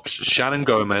 up pops Shannon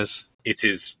Gomez. It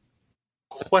is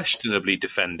questionably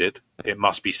defended, it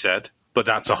must be said, but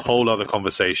that's a whole other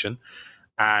conversation.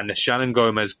 And Shannon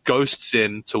Gomez ghosts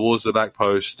in towards the back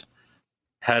post,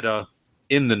 header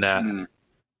in the net,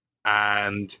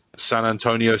 and San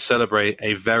Antonio celebrate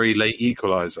a very late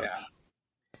equalizer. Yeah.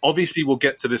 Obviously, we'll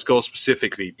get to this goal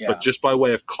specifically, but just by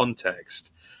way of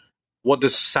context, what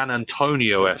does San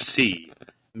Antonio FC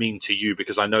mean to you?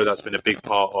 Because I know that's been a big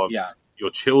part of your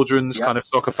children's kind of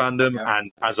soccer fandom,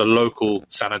 and as a local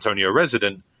San Antonio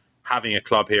resident, having a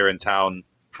club here in town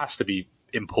has to be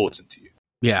important to you.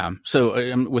 Yeah.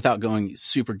 So without going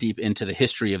super deep into the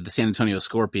history of the San Antonio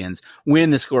Scorpions,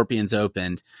 when the Scorpions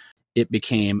opened, it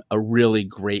became a really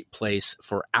great place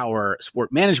for our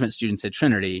sport management students at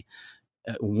Trinity.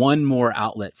 One more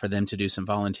outlet for them to do some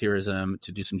volunteerism,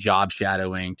 to do some job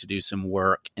shadowing, to do some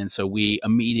work. And so we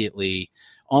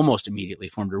almost immediately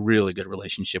formed a really good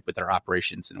relationship with their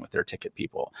operations and with their ticket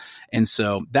people. And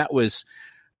so that was,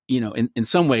 in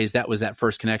some ways, that was that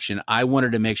first connection. I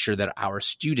wanted to make sure that our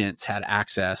students had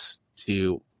access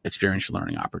to experiential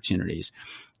learning opportunities.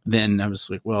 Then I was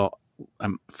like, well,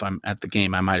 if I'm at the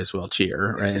game, I might as well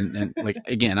cheer. Right? And like,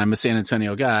 again, I'm a San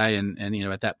Antonio guy. And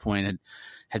at that point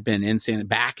had been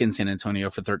back in San Antonio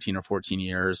for 13 or 14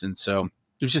 years. And so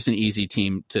it was just an easy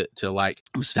team to like.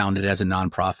 It was founded as a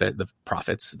nonprofit.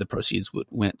 The proceeds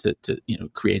went to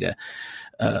create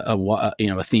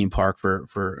a theme park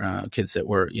for kids that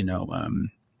were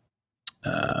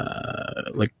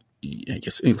like, I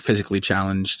guess, physically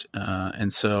challenged,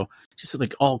 and so just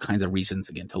like all kinds of reasons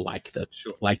again to like the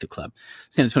club.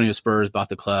 San Antonio Spurs bought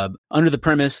the club under the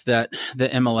premise that the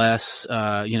MLS,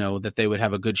 that they would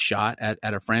have a good shot at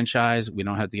a franchise. We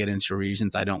don't have to get into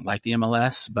reasons I don't like the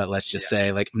MLS, but let's just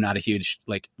say like I'm not a huge,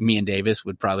 like me and Davis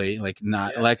would probably like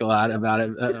not like a lot about it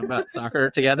about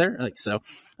soccer together. Like so.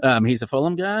 He's a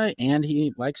Fulham guy, and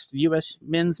he likes the U.S.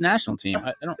 men's national team.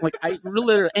 I don't like. I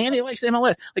really, and he likes the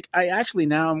MLS. Like, I actually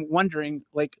now I'm wondering,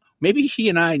 like, maybe he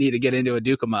and I need to get into a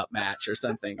Duke 'em up match or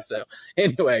something. So,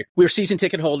 anyway, we're season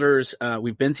ticket holders.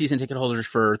 We've been season ticket holders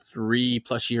for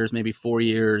 3+ years, maybe 4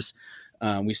 years.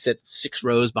 We sit 6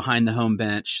 rows behind the home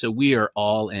bench, so we are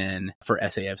all in for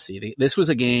SAFC. This was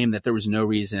a game that there was no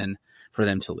reason for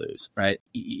them to lose. Right,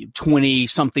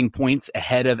 20-something points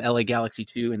ahead of LA Galaxy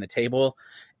 2 in the table.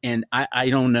 And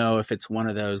I don't know if it's one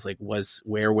of those, like,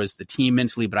 where was the team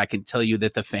mentally, but I can tell you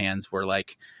that the fans were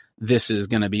like, this is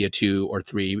going to be a 2 or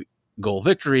 3 goal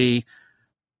victory,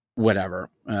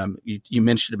 whatever. You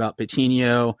mentioned about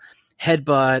Patino,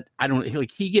 headbutt. I don't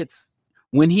like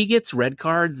when he gets red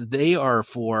cards, they are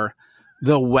for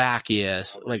the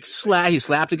wackiest. Like he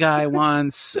slapped a guy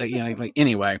once,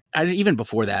 anyway. Even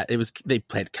before that, they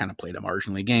played a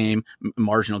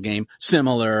marginal game,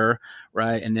 similar,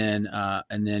 right? And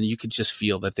then you could just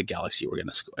feel that the Galaxy were going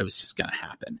to score. It was just going to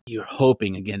happen. You're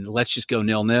hoping again. Let's just go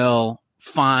 0-0.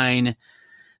 Fine.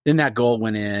 Then that goal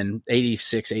went in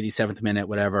 86th, 87th minute,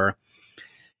 whatever.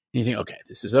 And you think, okay,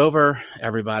 this is over.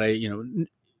 Everybody,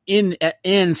 in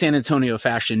San Antonio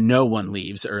fashion, no one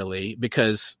leaves early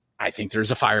because I think there's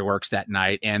a fireworks that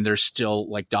night and there's still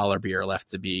like dollar beer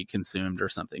left to be consumed or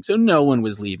something. So no one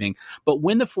was leaving. But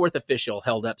when the fourth official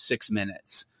held up 6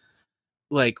 minutes,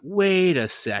 like, wait a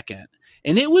second.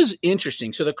 And it was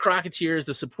interesting. So the Crocketeers,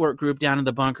 the support group down in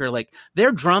the bunker, like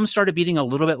their drums started beating a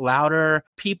little bit louder.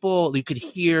 People, you could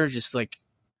hear just like,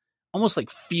 almost like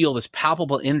feel this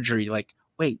palpable energy. Like,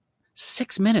 wait,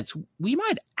 6 minutes, we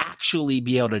might actually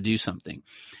be able to do something.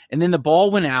 And then the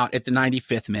ball went out at the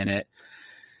 95th minute.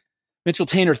 Mitchell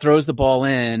Taintor throws the ball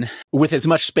in with as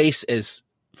much space as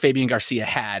Fabian Garcia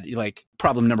had, like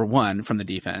problem number one from the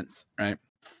defense, right?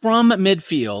 From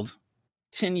midfield,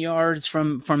 10 yards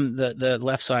from the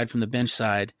left side, from the bench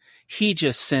side, he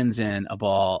just sends in a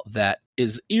ball that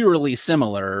is eerily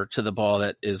similar to the ball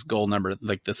that is goal number,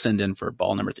 like the send in for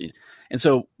ball number 3. And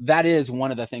so that is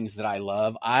one of the things that I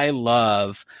love. I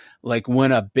love like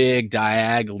when a big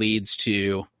diag leads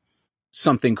to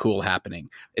something cool happening.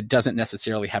 It doesn't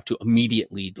necessarily have to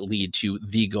immediately lead to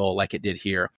the goal like it did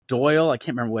here. Doyle, I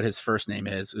can't remember what his first name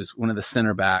is, was one of the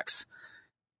center backs.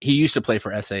 He used to play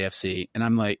for SAFC. And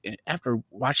I'm like, after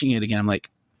watching it again, I'm like,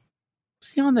 is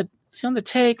he on the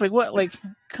take? Like what? Like,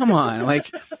 come on.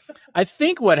 Like, I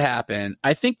think what happened,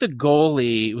 I think the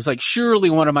goalie was like, surely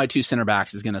one of my two center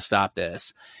backs is going to stop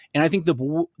this. And I think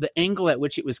the angle at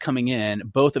which it was coming in,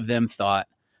 both of them thought,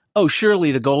 oh,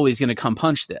 surely the goalie's going to come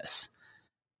punch this.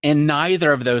 And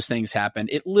neither of those things happened.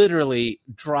 It literally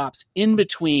drops in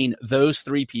between those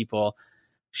three people.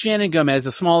 Shannon Gomez,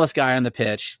 the smallest guy on the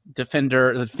pitch,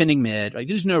 defending mid. Like,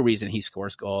 there's no reason he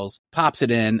scores goals. Pops it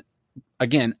in.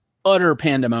 Again, utter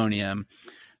pandemonium.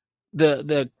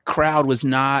 The crowd was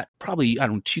not probably,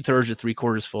 2/3 or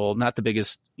 3/4 full. Not the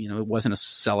biggest, it wasn't a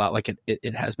sellout like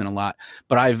it has been a lot.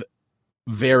 But I've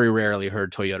very rarely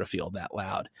heard Toyota Field that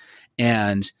loud.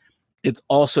 And it's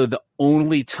also the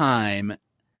only time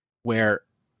where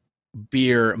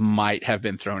beer might have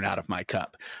been thrown out of my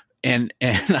cup. And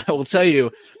I will tell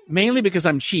you, mainly because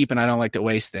I'm cheap and I don't like to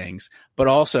waste things, but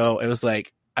also it was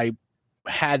like I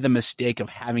had the mistake of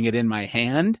having it in my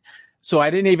hand. So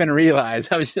I didn't even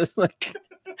realize. I was just like,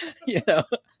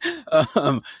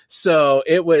 so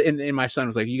it was, and my son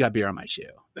was like, you got beer on my shoe.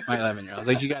 My 11-year-old. I was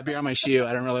like, you got beer on my shoe.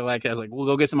 I don't really like it. I was like, we'll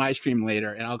go get some ice cream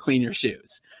later and I'll clean your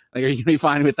shoes. Like, are you going to be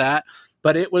fine with that?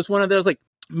 But it was one of those like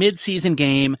mid-season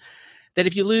game that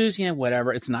if you lose,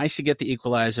 whatever, it's nice to get the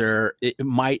equalizer. It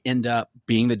might end up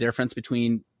being the difference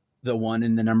between the 1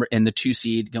 and the 2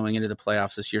 seed going into the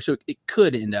playoffs this year. So it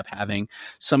could end up having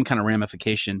some kind of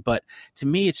ramification. But to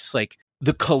me, it's just like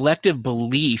the collective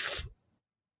belief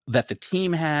that the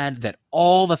team had, that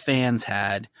all the fans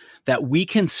had, that we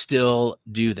can still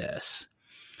do this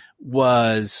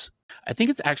was, I think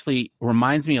it's actually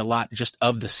reminds me a lot just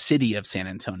of the city of San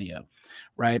Antonio,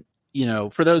 right?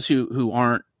 For those who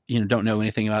aren't, don't know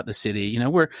anything about the city,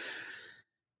 we're,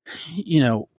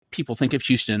 people think of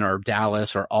Houston or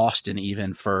Dallas or Austin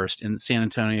even first, and San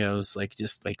Antonio's like,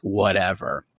 just like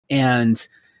whatever. And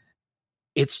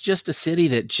it's just a city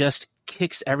that just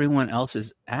kicks everyone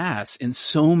else's ass in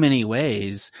so many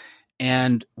ways.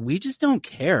 And we just don't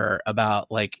care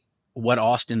about like what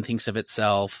Austin thinks of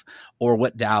itself or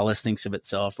what Dallas thinks of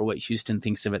itself or what Houston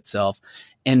thinks of itself.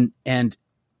 And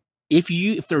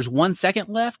if there's 1 second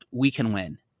left, we can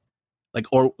win. Like,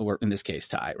 or in this case,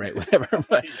 tie, right? Whatever.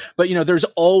 But there's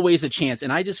always a chance.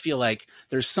 And I just feel like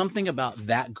there's something about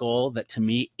that goal that to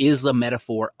me is a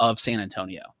metaphor of San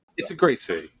Antonio. It's a great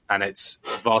city and it's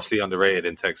vastly underrated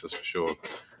in Texas for sure.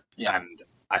 Yeah. And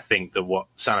I think that what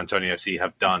San Antonio FC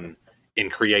have done in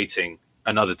creating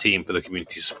another team for the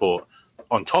community support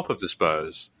on top of the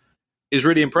Spurs is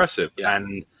really impressive. Yeah.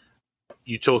 And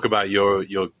you talk about your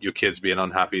kids being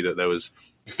unhappy that there was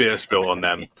beer spilled on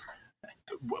them.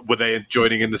 Were they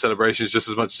joining in the celebrations just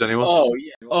as much as anyone?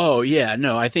 Oh yeah.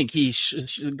 No, I think he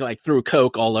like threw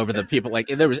Coke all over the people. Like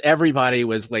everybody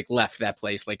was like left that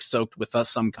place like soaked with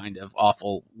some kind of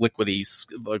awful liquidy,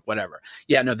 like whatever.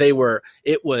 Yeah, no,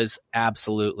 it was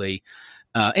absolutely.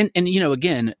 And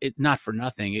again, not for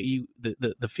nothing.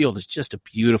 The field is just a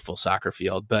beautiful soccer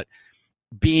field, but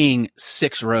being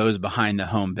 6 rows behind the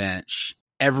home bench,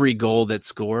 every goal that's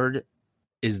scored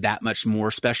is that much more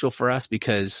special for us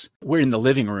because we're in the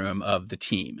living room of the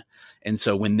team. And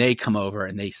so when they come over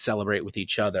and they celebrate with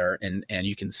each other and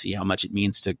you can see how much it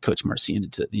means to Coach Marcy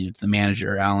and to the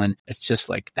manager, Alan, it's just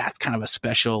like, that's kind of a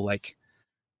special, like,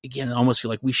 again, I almost feel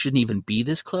like we shouldn't even be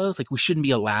this close. Like we shouldn't be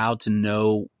allowed to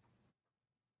know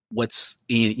what's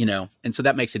in, and so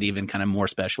that makes it even kind of more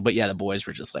special. But yeah, the boys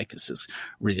were just like, this is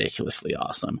ridiculously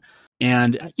awesome.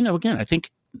 And, again, I think,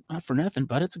 not for nothing,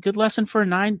 but it's a good lesson for a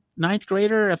ninth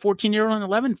grader, a 14-year-old,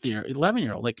 and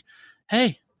 11-year-old. Like,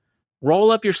 hey,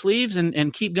 roll up your sleeves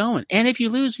and keep going. And if you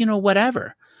lose,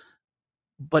 whatever,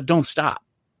 but don't stop.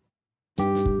 Eze.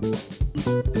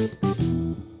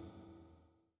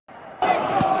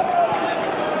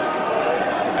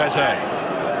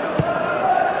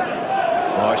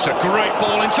 Oh, it's a great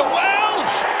ball into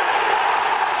Wells!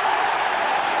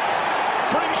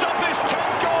 Brings up his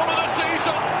 10th goal of the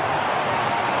season.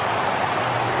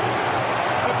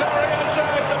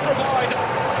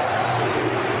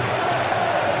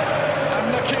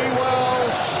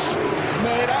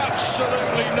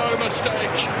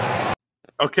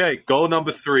 Okay, goal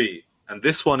number 3. And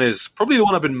this one is probably the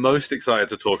one I've been most excited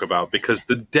to talk about because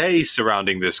the day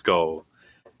surrounding this goal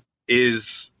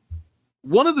is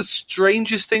one of the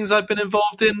strangest things I've been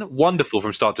involved in. Wonderful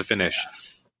from start to finish.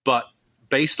 But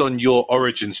based on your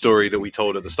origin story that we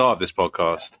told at the start of this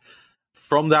podcast,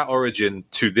 from that origin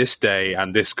to this day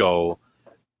and this goal,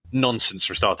 nonsense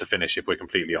from start to finish, if we're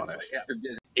completely honest.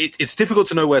 It's difficult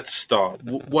to know where to start.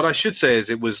 What I should say is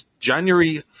it was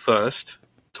January 1st,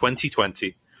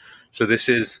 2020. So this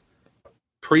is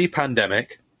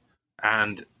pre-pandemic.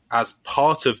 And as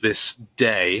part of this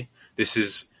day, this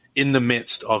is in the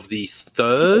midst of the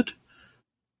 3rd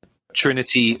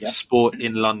Trinity Sport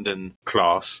in London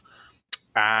class.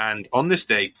 And on this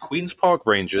day, Queen's Park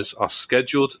Rangers are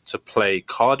scheduled to play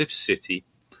Cardiff City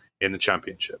in the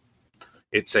Championship.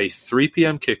 It's a 3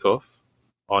 p.m. kickoff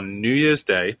on New Year's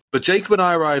Day. But Jacob and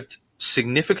I arrived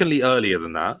significantly earlier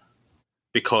than that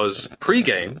because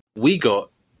pre-game, we got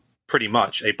pretty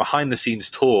much a behind-the-scenes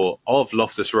tour of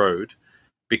Loftus Road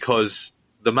because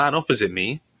the man opposite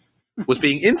me was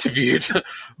being interviewed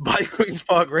by Queen's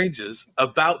Park Rangers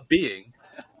about being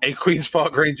a Queen's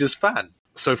Park Rangers fan.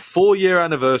 So 4-year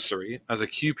anniversary as a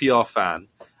QPR fan,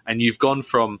 and you've gone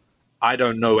from, I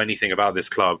don't know anything about this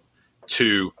club,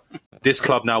 to this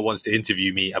club now wants to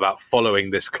interview me about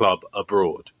following this club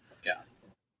abroad. Yeah.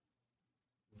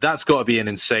 That's got to be an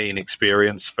insane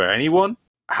experience for anyone.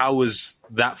 How was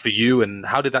that for you, and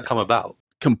how did that come about?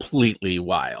 Completely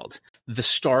wild. The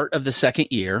start of the second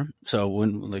year, so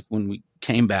when we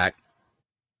came back,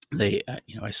 they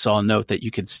I saw a note that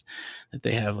that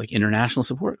they have like international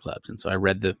support clubs, and so I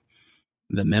read the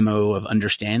memo of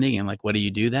understanding and like, what do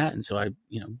you do that? And so I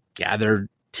gathered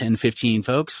 10, 15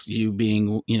 folks, you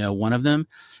being one of them,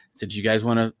 said, do you guys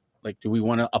want to do we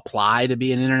want to apply to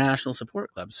be an international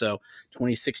support club? So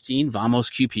 2016, Vamos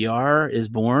QPR is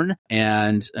born,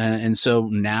 and so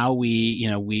now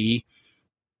we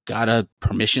got a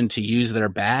permission to use their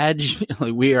badge.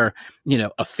 We are,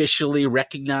 officially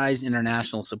recognized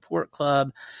international support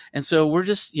club. And so we're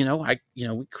just,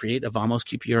 we create a Vamos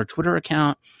QPR Twitter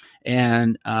account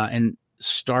and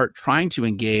start trying to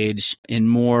engage in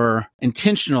more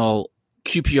intentional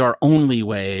QPR only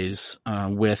ways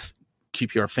with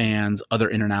QPR fans, other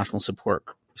international support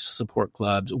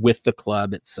clubs, with the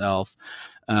club itself.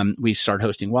 We start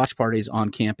hosting watch parties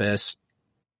on campus.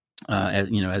 As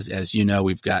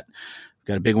we've got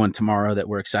a big one tomorrow that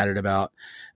we're excited about.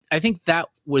 I think that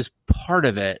was part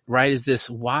of it, right? Is this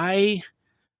why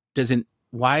does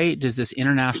this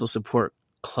international support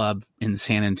club in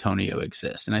San Antonio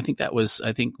exist? And I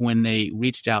think when they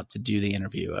reached out to do the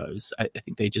interview, I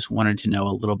think they just wanted to know a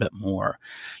little bit more,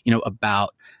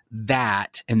 about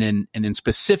that, and then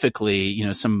specifically,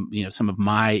 some of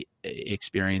my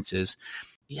experiences.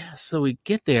 Yeah, so we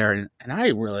get there, and I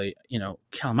really,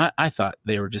 Callum, I thought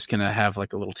they were just going to have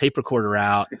like a little tape recorder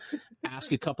out,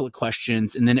 ask a couple of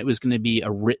questions, and then it was going to be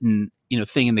a written,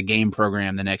 thing in the game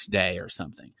program the next day or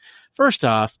something. First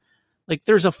off, like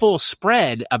there's a full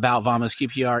spread about Vamos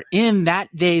QPR in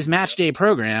that day's match day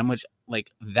program, which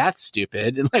that's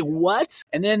stupid. And what?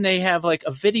 And then they have like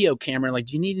a video camera. Like,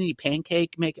 do you need any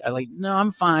pancake make? I'm like, no,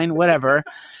 I'm fine, whatever.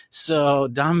 So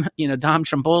Dom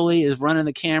Tramboli is running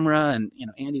the camera, and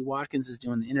Andy Watkins is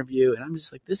doing the interview, and I'm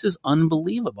just like, this is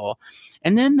unbelievable.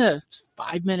 And then the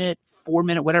 5-minute,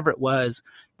 4-minute, whatever it was,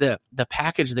 the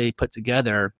package they put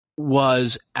together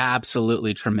was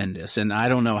absolutely tremendous. And I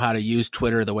don't know how to use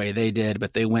Twitter the way they did,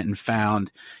 but they went and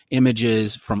found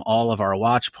images from all of our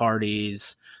watch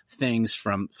parties, things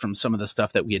from some of the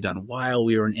stuff that we had done while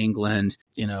we were in England.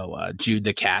 Jude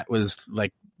the cat was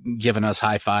like giving us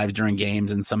high fives during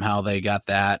games, and somehow they got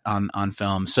that on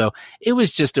film. So it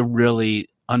was just a really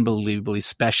unbelievably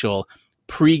special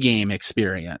pregame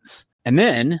experience. And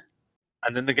then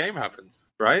the game happens,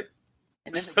 right?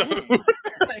 So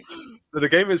the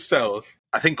game itself,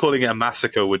 I think calling it a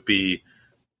massacre would be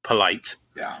polite.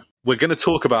 Yeah. We're going to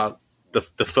talk about the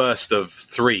first of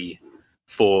 3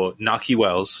 for Naki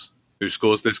Wells, who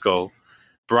scores this goal.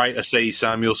 Bright Asai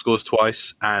Samuel scores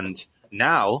twice. And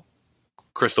now,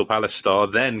 Crystal Palace star,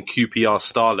 then QPR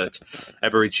starlet,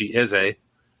 Eberici Eze,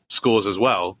 scores as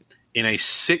well in a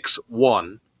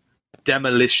 6-1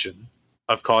 demolition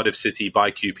of Cardiff City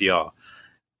by QPR.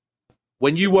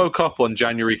 When you woke up on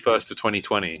January 1st of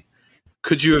 2020,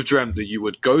 could you have dreamt that you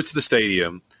would go to the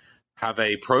stadium, have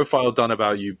a profile done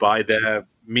about you by their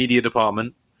media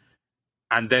department,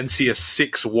 and then see a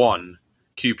 6-1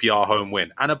 QPR home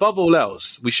win? And above all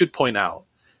else, we should point out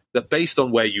that based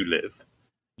on where you live,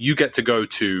 you get to go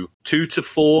to 2 to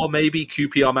 4 maybe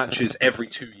QPR matches every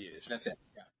 2 years. That's it.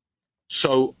 Yeah.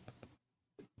 So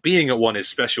being at one is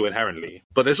special inherently,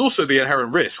 but there's also the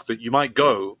inherent risk that you might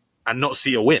go and not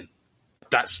see a win.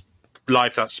 That's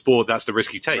life, that's sport, that's the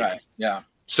risk you take. Right. Yeah.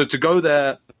 So to go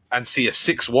there and see a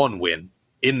 6-1 win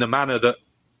in the manner that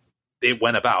it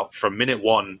went about from minute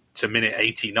 1 to minute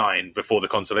 89 before the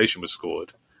consolation was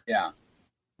scored. Yeah.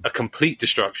 A complete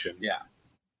destruction. Yeah.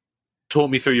 Talk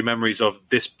me through your memories of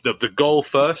the goal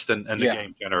first and the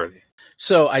game generally.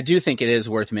 So I do think it is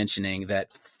worth mentioning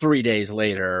that 3 days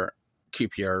later,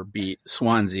 QPR beat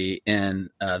Swansea in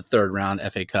third round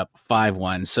FA Cup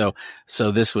 5-1.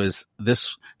 So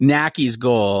this Naki's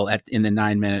goal in the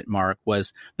 9-minute mark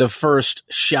was the first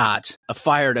shot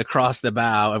fired across the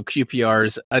bow of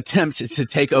QPR's attempt to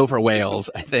take over Wales,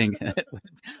 I think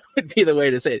would be the way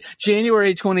to say it.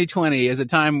 January 2020 is a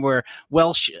time where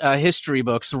Welsh history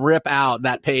books rip out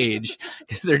that page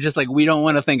because they're just like, we don't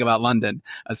want to think about London.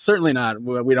 Certainly not.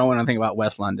 We don't want to think about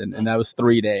West London. And that was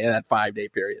that 5-day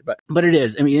period. But it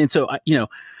is. I mean, and so,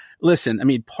 listen, I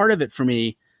mean, part of it for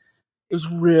me, it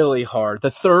was really hard. The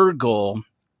third goal,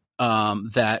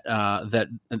 that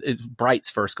is Bright's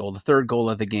first goal, the third goal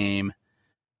of the game,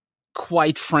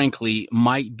 quite frankly,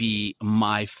 might be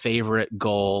my favorite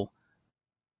goal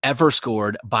ever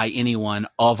scored by anyone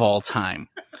of all time,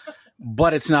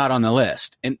 but it's not on the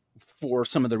list. And for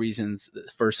some of the reasons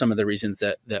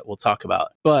that we'll talk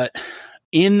about, but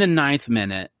in the 9th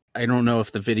minute, I don't know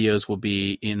if the videos will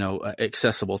be,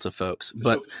 accessible to folks,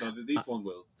 but the one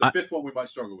will. The fifth one we might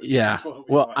struggle with. Yeah.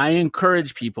 Well, I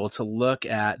encourage people to look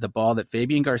at the ball that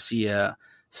Fabian Garcia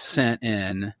sent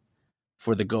in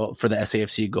for the goal, for the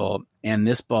SAFC goal, and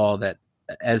this ball that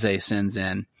Eze sends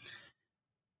in.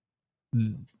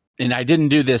 And I didn't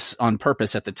do this on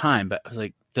purpose at the time, but I was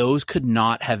like, those could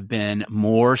not have been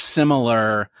more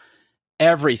similar.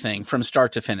 Everything from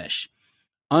start to finish.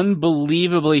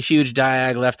 Unbelievably huge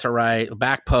diag left to right,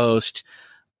 back post,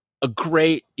 a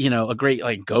great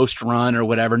like ghost run or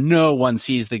whatever. No one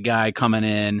sees the guy coming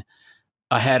in,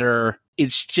 a header.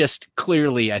 It's just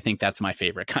clearly, I think that's my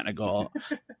favorite kind of goal.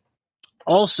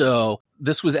 Also,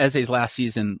 this was Eze's last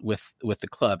season with the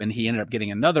club, and he ended up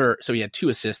getting another. So he had 2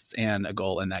 assists and a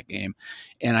goal in that game.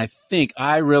 And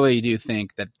I really do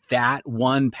think that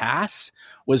one pass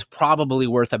was probably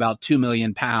worth about £2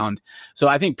 million. So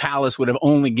I think Palace would have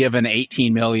only given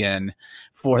 18 million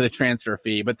for the transfer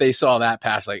fee, but they saw that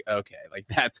pass like, okay, like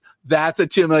that's a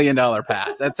 $2 million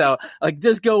pass. That's how, like,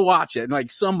 just go watch it. And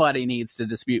like, somebody needs to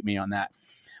dispute me on that.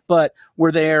 But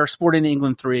we're there, Sporting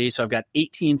England 3. So I've got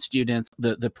 18 students.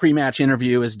 The pre-match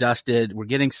interview is dusted. We're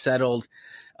getting settled.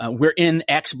 We're in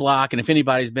X block, and if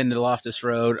anybody's been to Loftus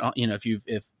Road, if you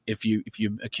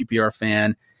a QPR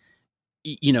fan,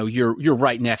 you're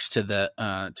right next to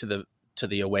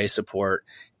the away support,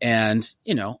 and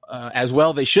as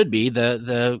well they should be.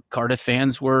 The Cardiff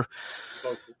fans were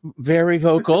very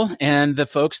vocal, and the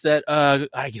folks that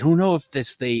I don't know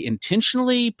if they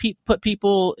intentionally put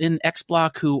people in X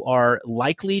block who are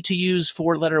likely to use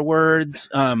 4-letter words,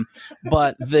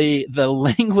 but the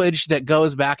language that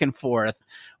goes back and forth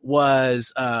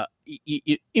was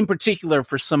in particular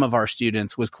for some of our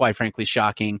students was quite frankly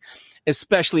shocking,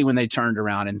 especially when they turned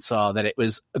around and saw that it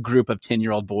was a group of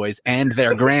 10-year-old boys and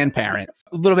their grandparents.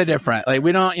 A little bit different. Like,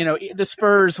 we don't, the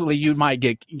Spurs, you might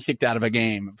get kicked out of a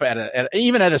game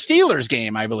even at a Steelers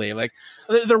game, I believe. Like,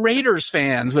 the Raiders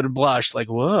fans would have blushed like,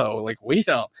 whoa, like, we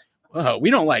don't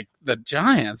like the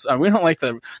Giants. We don't like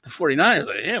the 49ers.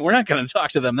 Like, yeah, we're not going to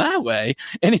talk to them that way.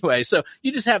 Anyway, so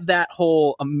you just have that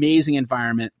whole amazing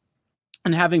environment.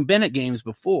 And having been at games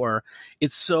before,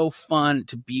 it's so fun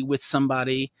to be with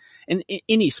somebody in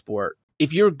any sport.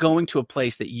 If you're going to a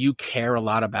place that you care a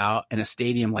lot about, and a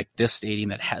stadium like this stadium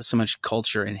that has so much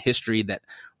culture and history that,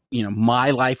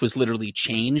 my life was literally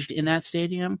changed in that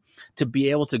stadium, to be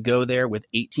able to go there with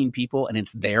 18 people and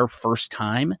it's their first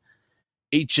time.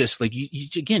 It just like, you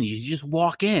just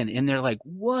walk in and they're like,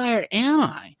 where am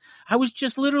I? I was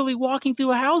just literally walking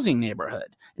through a housing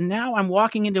neighborhood, and now I'm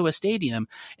walking into a stadium.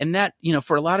 And that,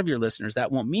 for a lot of your listeners,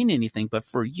 that won't mean anything, but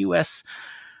for US,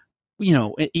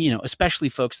 especially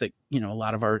folks that, a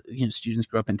lot of our students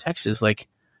grew up in Texas, like,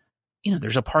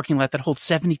 there's a parking lot that holds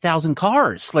 70,000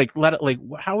 cars. Like,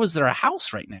 how is there a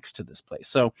house right next to this place?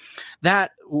 So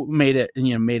that made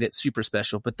it super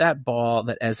special. But that ball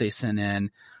that Eze sent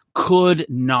in could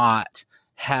not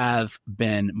have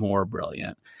been more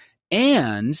brilliant.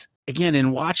 And again,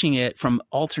 in watching it from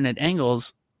alternate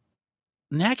angles,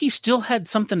 Naki still had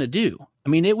something to do. I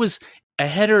mean, it was a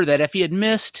header that if he had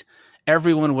missed,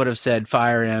 everyone would have said,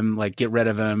 fire him, like, get rid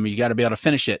of him. You got to be able to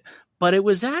finish it. But it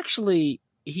was actually,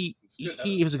 he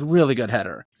was a really good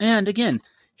header. And again,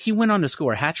 he went on to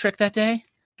score a hat trick that day.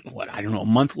 A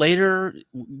month later,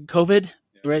 COVID.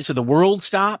 right? So the world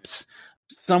stops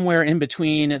somewhere in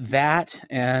between that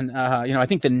and I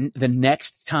think the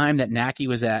next time that Naki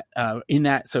was at in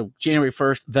that, so January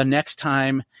 1st, the next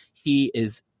time he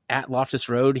is at Loftus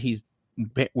Road, he's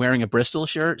wearing a Bristol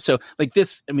shirt. So like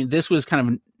this, I mean, this was kind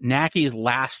of Naki's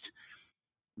last.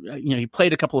 He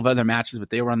played a couple of other matches, but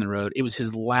they were on the road. It was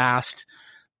his last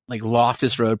like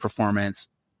Loftus Road performance.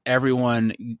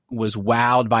 Everyone was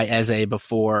wowed by Eze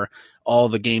before all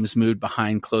the games moved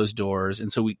behind closed doors.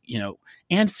 And so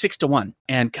and 6-1.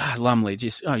 And God, Lumley,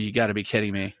 just, oh, you got to be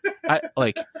kidding me. That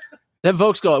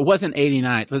Vokes goal, it wasn't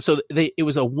 89. So there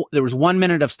was 1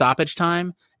 minute of stoppage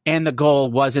time, and the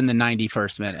goal was in the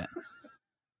 91st minute.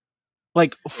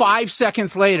 Like 5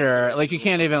 seconds later, like you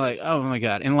can't even oh my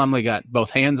God. And Lumley got both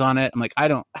hands on it. I'm like,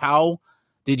 how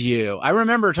did you? I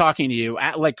remember talking to you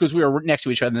because we were next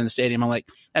to each other in the stadium. I'm like,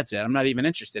 that's it. I'm not even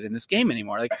interested in this game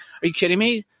anymore. Like, are you kidding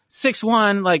me?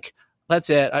 6-1. Like, that's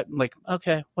it. I'm like,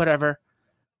 okay, whatever.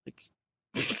 Like,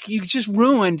 you just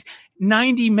ruined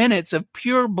 90 minutes of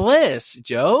pure bliss,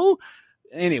 Joe.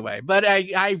 Anyway, but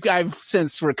I've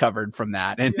since recovered from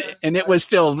that, and it was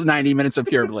still 90 minutes of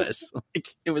pure bliss.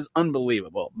 Like, it was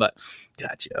unbelievable. But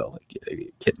God, Joe, are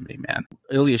you kidding me, man?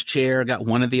 Ilias Chair got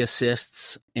one of the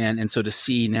assists, and so to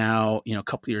see now, a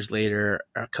couple years later,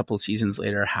 or a couple of seasons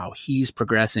later, how he's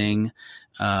progressing,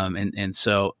 and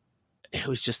so it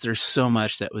was just, there's so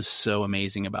much that was so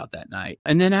amazing about that night.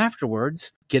 And then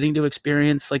afterwards, getting to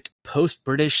experience like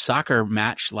post-British soccer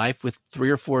match life with 3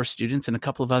 or 4 students and a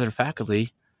couple of other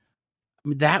faculty. I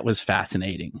mean, that was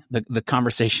fascinating. The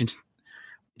conversation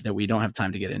that we don't have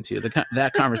time to get into,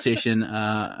 that conversation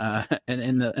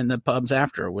in the pubs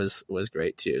after was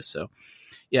great too. So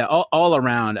yeah, all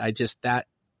around, that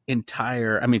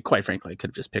entire, I mean, quite frankly, I could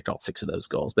have just picked all 6 of those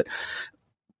goals, but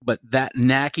that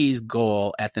Naki's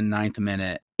goal at the 9th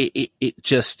minute,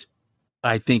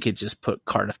 I think it just put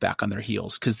Cardiff back on their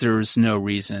heels, because there was no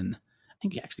reason. I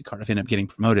think actually Cardiff ended up getting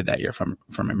promoted that year, from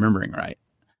remembering right.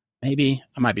 Maybe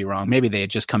I might be wrong. Maybe they had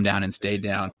just come down and stayed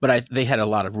down, but they had a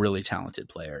lot of really talented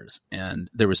players, and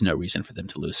there was no reason for them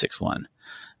to lose 6-1.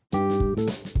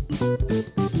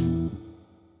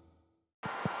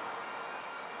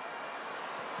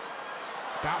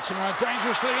 Bouncing around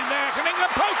dangerously in there. Can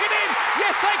England poke it in?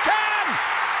 Yes, they can!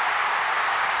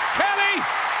 Kelly!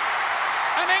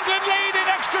 And England lead in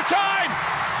extra time!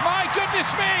 My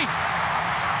goodness me!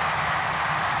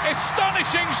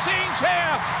 Astonishing scenes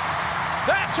here!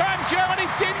 That time Germany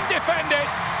didn't defend it.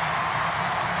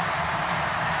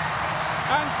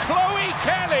 And Chloe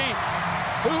Kelly,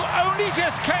 who only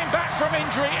just came back from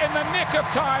injury in the nick of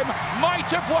time, might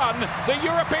have won the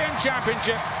European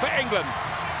Championship for England.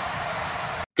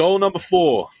 Goal number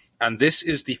 4, and this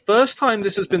is the first time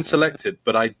this has been selected,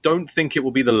 but I don't think it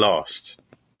will be the last,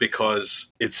 because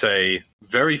it's a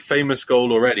very famous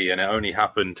goal already, and it only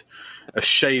happened a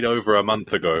shade over a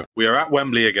month ago. We are at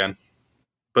Wembley again,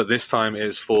 but this time it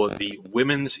is for the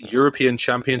Women's European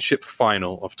Championship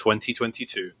final of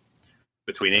 2022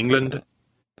 between England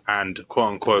and,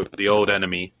 quote-unquote, the old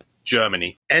enemy,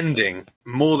 Germany, ending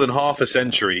more than half a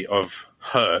century of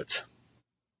hurt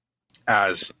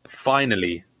as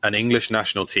finally an English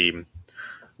national team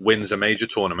wins a major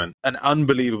tournament. An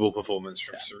unbelievable performance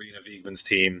from Serena Wiegmann's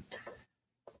team,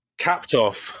 capped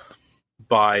off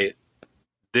by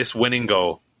this winning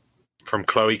goal from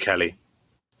Chloe Kelly,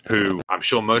 who I'm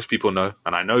sure most people know,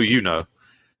 and I know you know,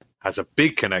 has a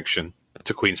big connection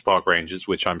to Queen's Park Rangers,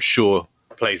 which I'm sure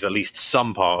plays at least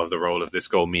some part of the role of this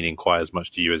goal meaning quite as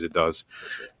much to you as it does.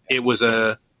 It was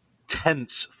a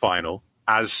tense final,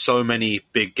 as so many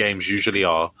big games usually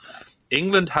are.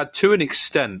 England had, to an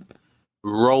extent,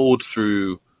 rolled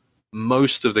through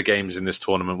most of the games in this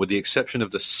tournament, with the exception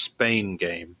of the Spain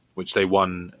game, which they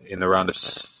won in the round of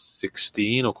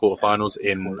 16 or quarterfinals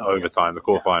in overtime, the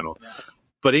quarterfinal.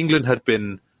 But England had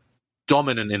been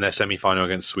dominant in their semi-final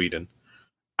against Sweden.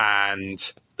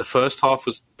 And the first half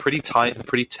was pretty tight and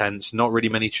pretty tense, not really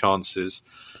many chances.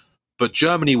 But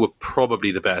Germany were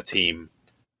probably the better team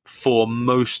for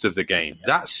most of the game.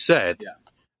 That said,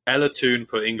 Ella Toone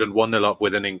put England 1-0 up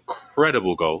with an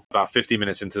incredible goal about 50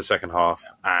 minutes into the second half,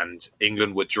 and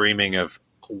England were dreaming of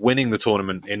winning the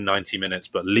tournament in 90 minutes,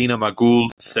 but Lena Magool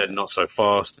said not so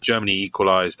fast. Germany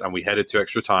equalised, and we headed to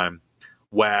extra time,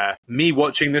 where me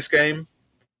watching this game,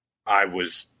 I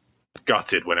was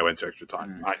gutted when it went to extra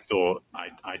time. I thought,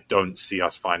 I don't see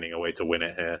us finding a way to win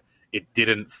it here. It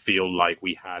didn't feel like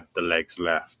we had the legs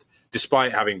left,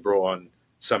 despite having brought on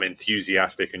some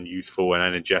enthusiastic and youthful and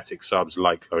energetic subs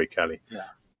like Chloe Kelly.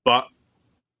 But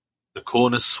the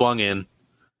corners swung in,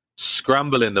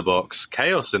 scramble in the box,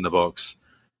 chaos in the box.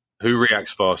 Who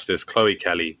reacts fastest? Chloe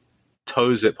Kelly.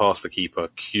 toes it past the keeper.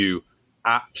 Cue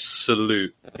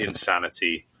absolute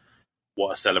insanity.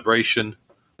 What a celebration.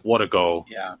 What a goal.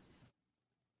 Yeah.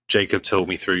 Jacob, tell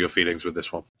me through your feelings with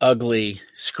this one. Ugly,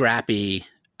 scrappy.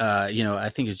 I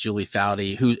think it's Julie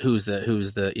Foudy, who's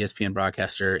the ESPN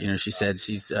broadcaster. She said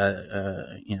she's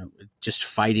just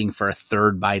fighting for a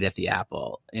third bite at the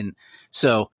apple. And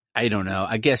so I don't know.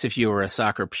 I guess if you were a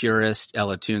soccer purist,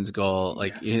 Ella Toon's goal,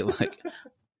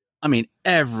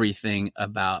 everything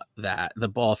about that, the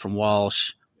ball from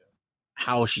Walsh,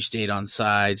 how she stayed on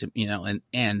side,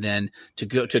 and then to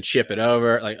go to chip it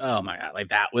over, oh my God,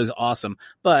 that was awesome.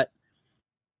 But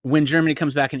when Germany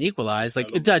comes back and equalize,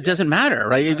 it doesn't matter,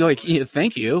 right? You go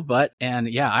thank you.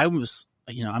 I was,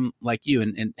 I'm like you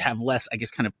and have less, I guess,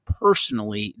 kind of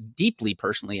deeply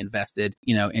personally invested,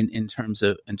 in terms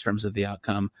of the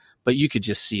outcome. But you could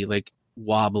just see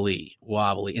wobbly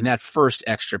in that first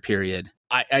extra period.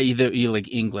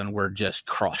 England were just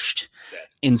crushed.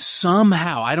 And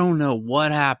somehow, I don't know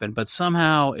what happened, but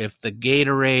somehow if the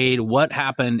Gatorade, what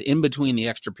happened in between the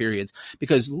extra periods,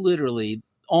 because literally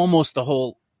almost the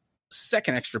whole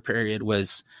second extra period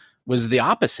was the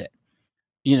opposite,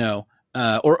 or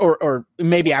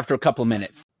maybe after a couple of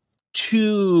minutes,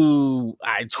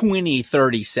 20,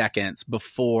 30 seconds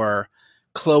before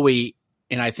Chloe,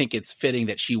 and I think it's fitting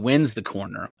that she wins the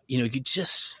corner. You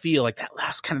just feel that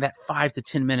last kind of that 5 to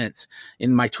 10 minutes.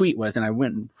 In my tweet was, and I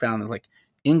went and found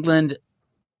England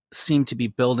seemed to be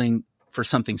building for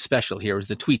something special here, was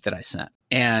the tweet that I sent,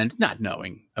 and not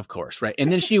knowing, of course, right. And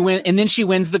then she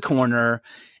wins the corner.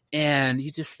 And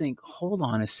you just think, hold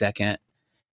on a second.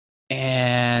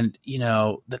 And,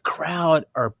 the crowd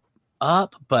are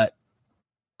up, but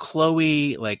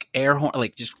Chloe, air horn,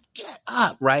 just get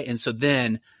up, right? And so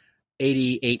then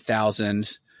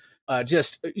 88,000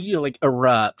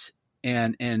 erupt.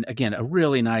 And again, a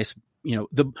really nice,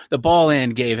 the ball in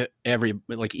gave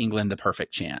England the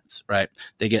perfect chance, right?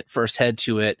 They get first head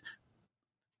to it,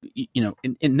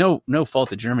 in no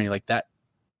fault of Germany like that.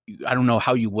 I don't know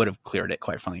how you would have cleared it,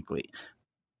 quite frankly.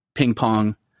 Ping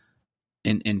pong,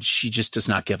 and she just does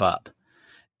not give up.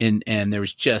 And there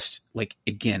was just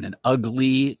again, an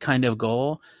ugly kind of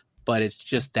goal, but it's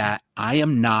just that I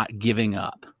am not giving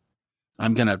up.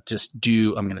 I'm going to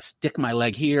stick my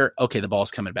leg here. Okay, the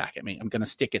ball's coming back at me. I'm going to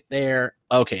stick it there.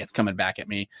 Okay, it's coming back at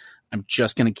me. I'm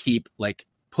just going to keep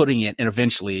putting it, and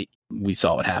eventually we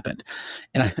saw what happened.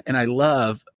 And I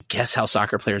love, guess how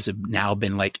soccer players have now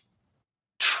been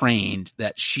trained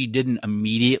that she didn't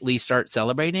immediately start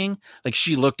celebrating.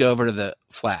 She looked over to the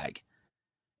flag,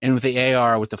 and with the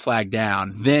AR with the flag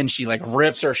down, then she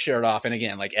rips her shirt off, and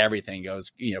again everything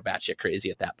goes batshit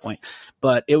crazy at that point.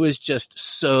 But it was just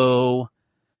so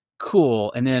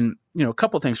cool. And then a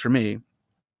couple things for me,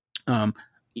 some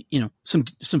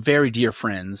very dear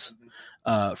friends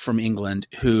from England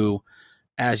who,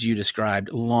 as you described,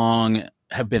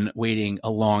 have been waiting a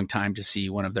long time to see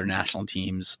one of their national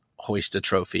teams hoist a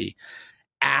trophy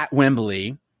at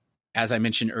Wembley, as I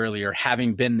mentioned earlier,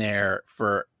 having been there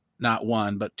for not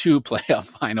one but two playoff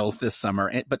finals this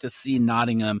summer. But to see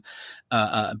Nottingham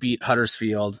beat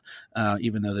Huddersfield,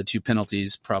 even though the two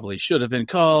penalties probably should have been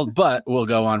called, but we'll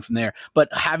go on from there.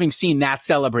 But having seen that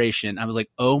celebration, I was like,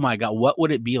 oh my God, what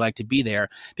would it be like to be there?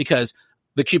 Because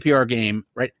the QPR game,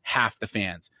 right, half the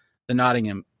fans. The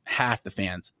Nottingham, half the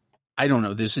fans. I don't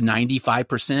know. There's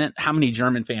 95%. How many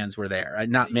German fans were there?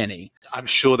 Not many. I'm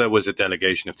sure there was a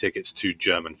delegation of tickets to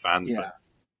German fans, but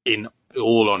in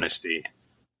all honesty,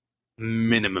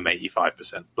 minimum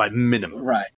 85%, minimum.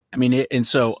 Right. And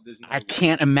so I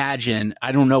can't imagine.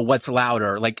 I don't know what's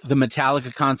louder, the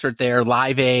Metallica concert there,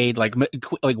 Live Aid,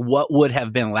 what would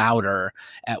have been louder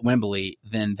at Wembley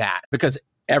than that? Because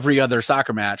every other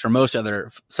soccer match, or most other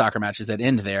soccer matches that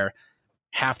end there,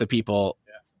 half the people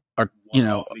are,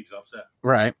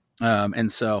 right.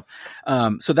 So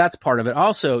that's part of it.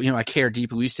 Also, I care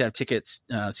deeply. We used to have tickets,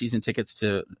 season tickets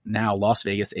to now Las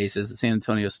Vegas Aces, the San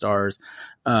Antonio Stars.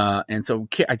 And so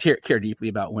I care deeply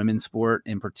about women's sport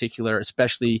in particular,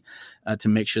 especially to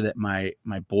make sure that my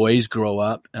boys grow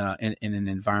up in an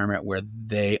environment where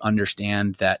they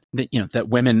understand that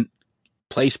women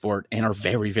play sport and are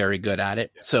very, very good at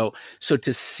it. So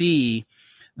to see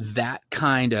that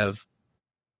kind of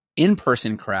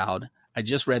in-person crowd, I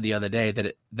just read the other day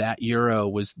that that Euro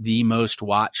was the most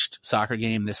watched soccer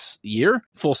game this year.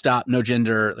 Full stop, no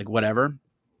gender, whatever.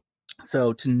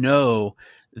 So to know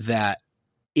that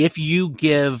if you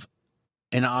give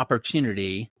an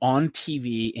opportunity on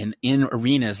TV and in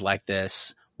arenas like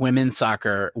this, women's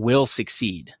soccer will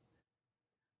succeed.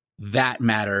 That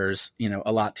matters,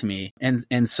 a lot to me.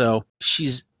 And so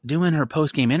she's doing her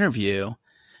post-game interview,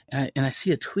 and I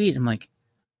see a tweet. I'm like,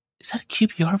 is that a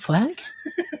QPR flag?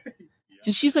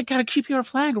 And she's like got a QPR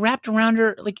flag wrapped around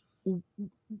her,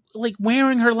 like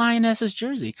wearing her Lioness's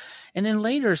jersey. And then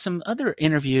later, some other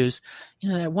interviews,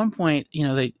 at one point,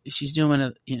 she's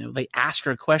doing they ask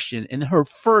her a question, and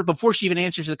before she even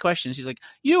answers the question, she's like,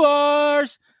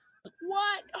 "Yours." Like,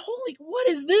 what? What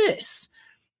is this?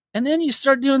 And then you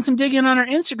start doing some digging on her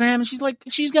Instagram, and she's like,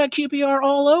 she's got QPR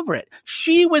all over it.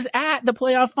 She was at the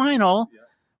playoff final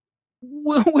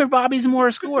where Bobby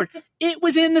Zamora scored. It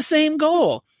was in the same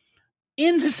goal,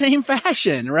 in the same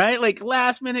fashion, right? Like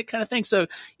last minute kind of thing. So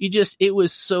it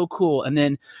was so cool. And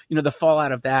then, the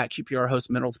fallout of that, QPR hosts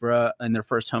Middlesbrough in their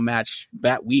first home match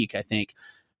that week, I think.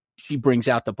 She brings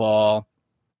out the ball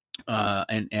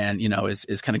and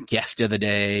is kind of guest of the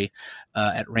day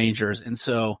at Rangers. And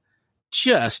so,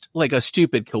 just like a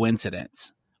stupid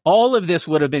coincidence. All of this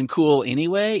would have been cool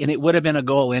anyway, and it would have been a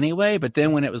goal anyway. But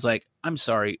then when it was like, I'm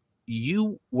sorry,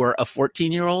 you were a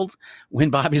 14-year-old when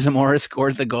Bobby Zamora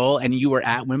scored the goal and you were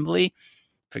at Wembley,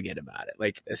 forget about it.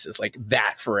 Like, this is like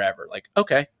that forever. Like,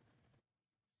 okay,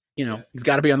 he's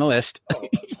got to be on the list.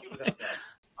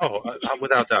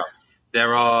 Without doubt.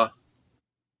 There are,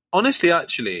 honestly,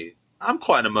 actually, I'm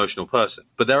quite an emotional person,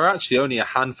 but there are actually only a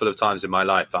handful of times in my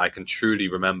life that I can truly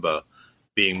remember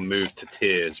being moved to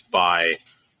tears by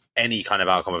any kind of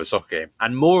outcome of a soccer game.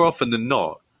 And more often than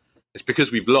not, it's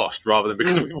because we've lost rather than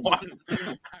because we've won.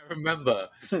 I remember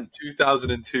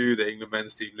 2002, the England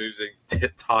men's team losing,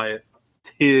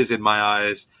 tears in my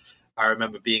eyes. I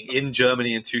remember being in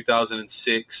Germany in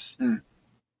 2006,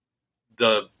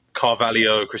 the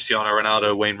Carvalho, Cristiano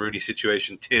Ronaldo, Wayne Rooney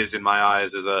situation, tears in my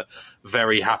eyes as a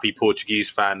very happy Portuguese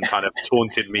fan kind of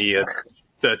taunted me at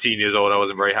 13 years old. I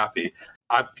wasn't very happy.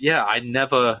 I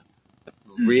never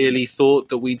really thought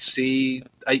that we'd see.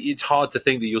 It's hard to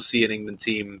think that you'll see an England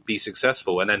team be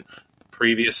successful. And then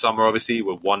previous summer, obviously,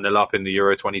 we're 1-0 up in the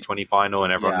Euro 2020 final,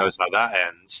 and everyone knows how that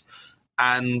ends.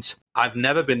 And I've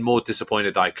never been more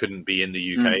disappointed that I couldn't be in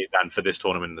the UK than for this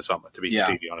tournament in the summer, to be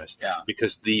completely honest. Yeah.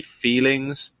 Because the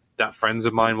feelings that friends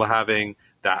of mine were having,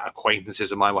 that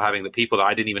acquaintances of mine were having, the people that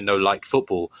I didn't even know liked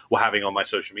football were having on my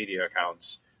social media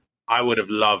accounts, I would have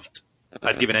loved,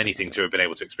 I'd given anything to have been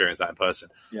able to experience that in person.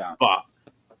 Yeah. But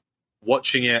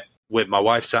watching it with my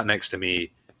wife sat next to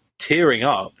me, tearing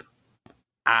up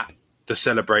at the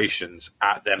celebrations,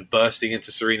 at them bursting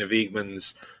into Serena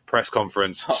Wiegmann's press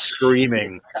conference,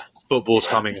 screaming, football's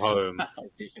coming home.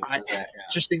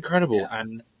 Just incredible. Yeah.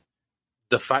 And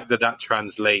the fact that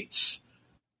translates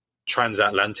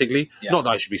transatlantically, not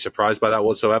that I should be surprised by that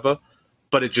whatsoever,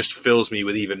 but it just fills me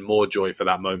with even more joy for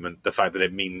that moment. The fact that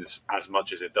it means as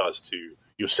much as it does to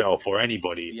yourself or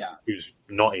anybody who's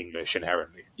not English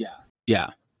inherently.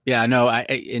 No,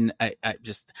 I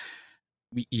just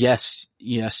yes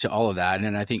to all of that.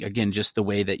 And I think, again, just the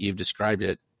way that you've described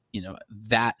it,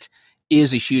 that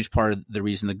is a huge part of the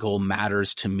reason the goal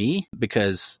matters to me,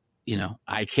 because,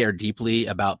 I care deeply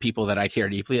about people that I care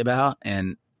deeply about.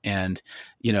 And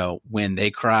when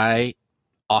they cry,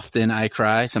 often I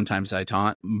cry, sometimes I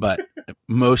taunt, but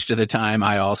most of the time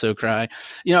I also cry,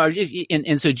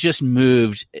 and so just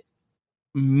moved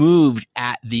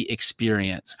at the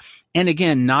experience. And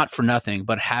again, not for nothing,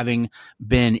 but having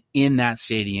been in that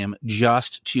stadium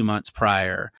just 2 months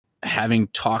prior, having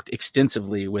talked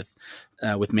extensively with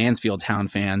Mansfield Town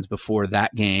fans before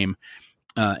that game,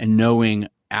 and knowing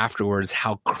afterwards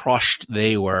how crushed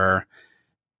they were.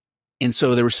 And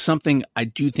so I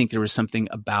do think there was something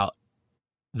about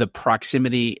the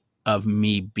proximity of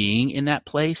me being in that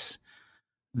place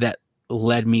that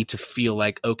led me to feel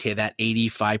like, okay, that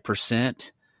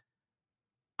 85%,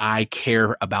 I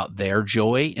care about their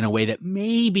joy in a way that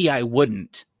maybe I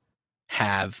wouldn't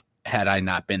have had I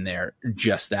not been there.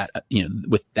 Just that, in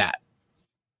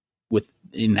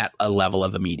that a level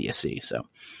of immediacy. So,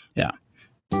 yeah.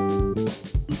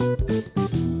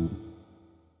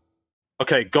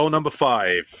 Okay, goal number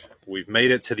 5. We've made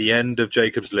it to the end of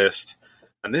Jacob's list.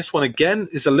 And this one, again,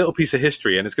 is a little piece of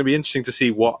history. And it's going to be interesting to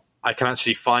see what I can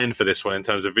actually find for this one in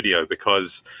terms of video,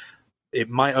 because it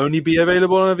might only be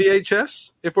available on a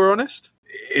VHS, if we're honest.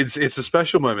 It's a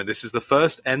special moment. This is the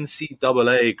first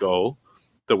NCAA goal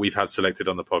that we've had selected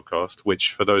on the podcast,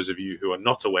 which, for those of you who are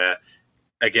not aware,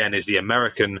 again, is the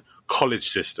American college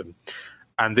system.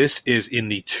 And this is in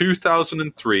the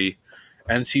 2003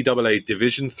 NCAA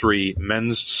Division III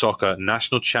Men's Soccer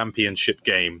National Championship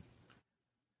game.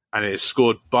 And it is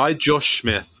scored by Josh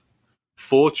Smith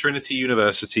for Trinity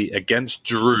University against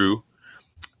Drew.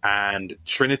 And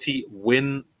Trinity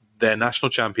win their national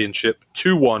championship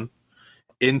 2-1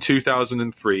 in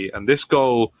 2003. And this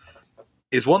goal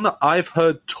is one that I've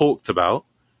heard talked about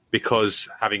because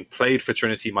having played for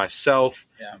Trinity myself,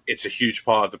 Yeah. it's a huge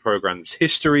part of the program's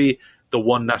history. The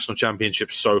one national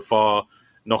championship so far,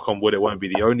 knock on wood, it won't be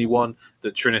the only one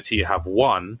that Trinity have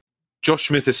won. Josh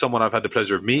Smith is someone I've had the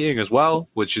pleasure of meeting as well,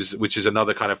 which is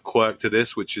another kind of quirk to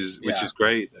this, which is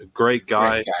great. A great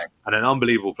guy and an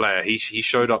unbelievable player. He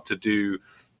showed up to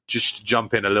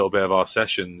jump in a little bit of our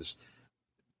sessions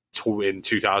in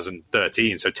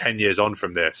 2013, so 10 years on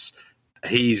from this.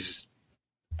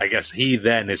 I guess he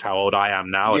then is how old I am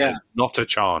now, and there's not a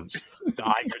chance that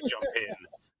I could jump in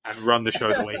and run the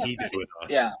show the way he did with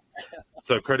us. Yeah.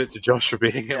 So credit to Josh for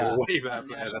being a way better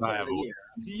player than I ever was.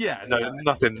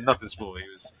 Nothing small. He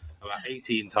was about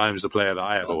 18 times the player that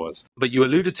I ever was. But you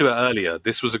alluded to it earlier.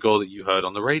 This was a goal that you heard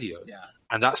on the radio. Yeah.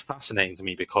 And that's fascinating to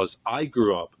me because I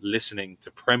grew up listening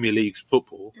to Premier League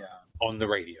football on the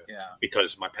radio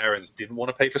because my parents didn't want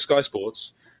to pay for Sky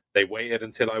Sports. They waited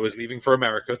until I was leaving for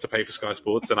America to pay for Sky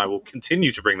Sports, and I will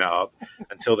continue to bring that up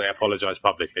until they apologize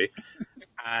publicly.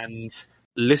 And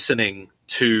listening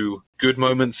to good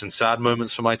moments and sad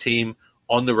moments for my team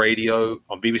on the radio,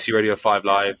 on BBC Radio 5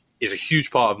 Live, is a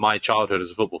huge part of my childhood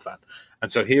as a football fan. And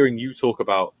so hearing you talk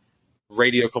about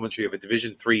radio commentary of a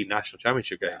Division 3 national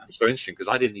championship game was so interesting because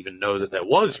I didn't even know that there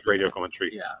was radio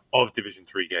commentary of Division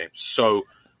 3 games. So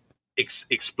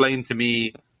explain to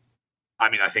me, I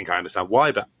mean, I think I understand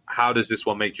why, but how does this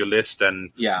one make your list?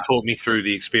 And talk me through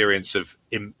the experience of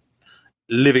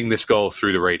living this goal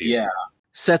through the radio. Yeah.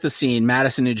 Set the scene,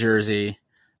 Madison, New Jersey,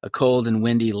 a cold and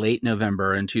windy late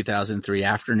November in 2003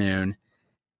 afternoon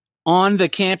on the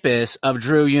campus of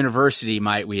Drew University,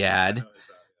 might we add.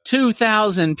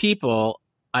 2,000 people,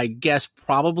 I guess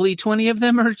probably 20 of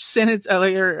them are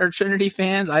Trinity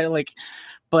fans.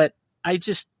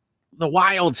 The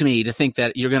wild to me to think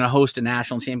that you're going to host a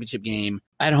national championship game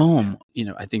at home.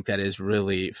 I think that is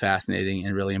really fascinating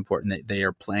and really important that they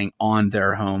are playing on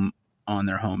their home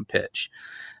pitch.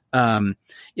 So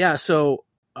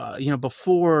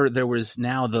before there was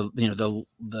now the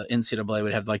NCAA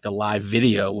would have like the live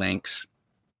video links,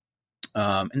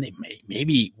 and they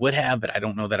maybe would have, but I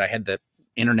don't know that I had the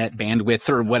internet bandwidth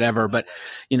or whatever. But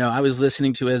I was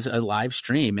listening to it as a live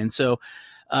stream, and so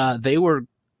they were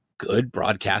good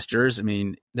broadcasters. I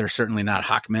mean, they're certainly not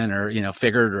Hockman or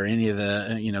Figured or any of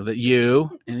the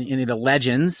any of the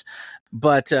legends,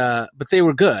 but they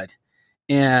were good,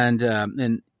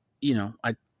 and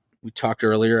we talked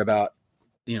earlier about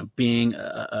being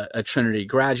a Trinity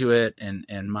graduate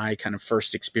and my kind of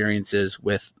first experiences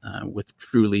with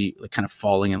truly kind of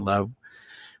falling in love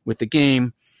with the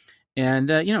game.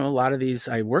 And, a lot of these,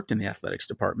 I worked in the athletics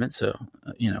department. So,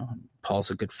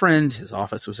 Paul's a good friend. His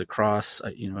office was across.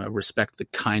 I respect the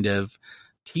kind of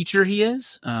teacher he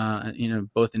is,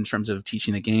 both in terms of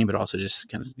teaching the game, but also just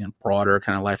kind of broader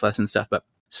kind of life lesson stuff. But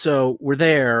so we're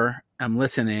there, I'm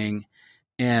listening,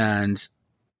 and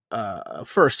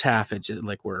first half, it's just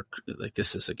we're like,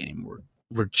 this is a game.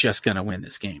 We're just going to win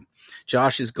this game.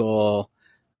 Josh's goal,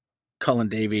 Cullen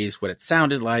Davies, what it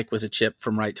sounded like was a chip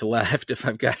from right to left, if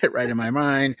I've got it right in my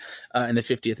mind. In the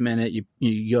 50th minute,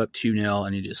 you go up 2-0,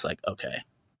 and you're just like, okay,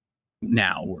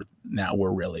 now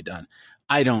we're really done.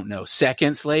 I don't know.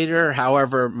 Seconds later,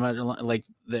 however,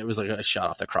 there was like a shot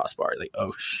off the crossbar. Like,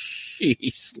 oh,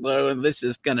 she's slow, and this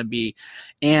is gonna be.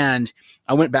 And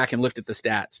I went back and looked at the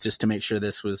stats just to make sure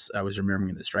I was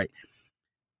remembering this right.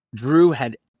 Drew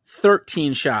had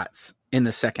 13 shots in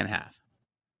the second half.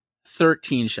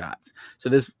 13 shots. So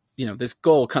this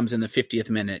goal comes in the 50th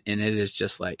minute, and it is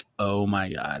just like, oh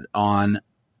my God,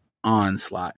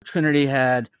 onslaught. Trinity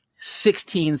had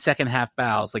 16 second half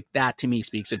fouls. Like, that to me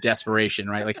speaks of desperation,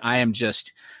 right? Like, I am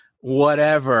just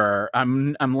whatever.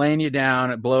 I'm laying you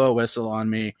down, blow a whistle on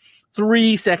me.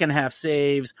 3 second half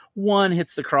saves. 1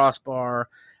 hits the crossbar.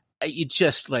 You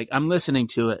just I'm listening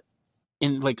to it,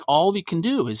 and all you can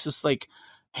do is just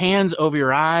hands over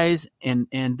your eyes, and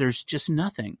there's just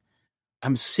nothing.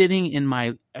 I'm sitting in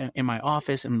my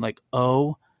office, and I'm like,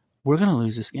 oh, we're going to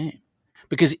lose this game.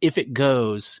 Because if it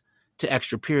goes to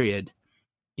extra period,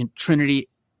 in Trinity,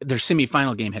 their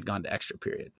semifinal game had gone to extra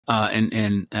period.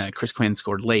 And Chris Quinn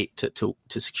scored late to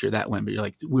secure that win. But you're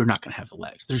like, we're not going to have the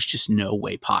legs. There's just no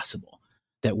way possible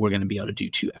that we're going to be able to do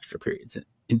 2 extra periods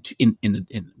in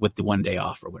with the 1 day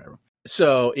off or whatever.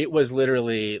 So it was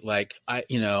literally I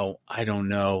don't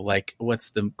know,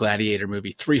 what's the Gladiator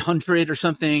movie, 300 or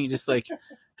something? Just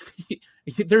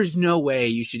there's no way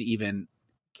you should even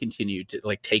continue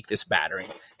to take this battering.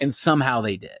 And somehow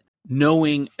they did.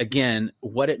 Knowing, again,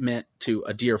 what it meant to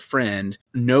a dear friend,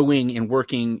 knowing and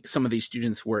working, some of these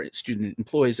students were student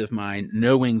employees of mine,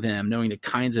 knowing them, knowing the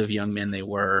kinds of young men they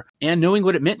were, and knowing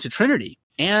what it meant to Trinity.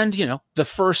 and the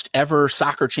first ever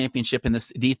soccer championship in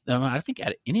this, I think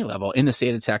at any level in the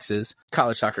state of Texas,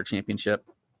 college soccer championship.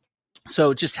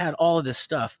 So just had all of this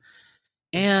stuff.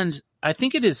 And I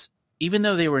think it is, even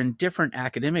though they were in different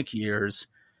academic years,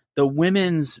 our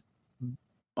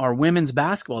women's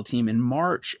basketball team in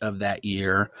March of that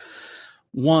year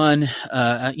won,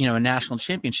 a national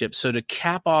championship. So to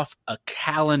cap off a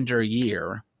calendar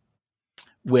year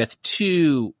with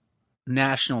 2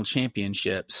 national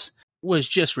championships was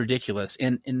just ridiculous.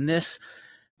 And in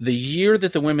the year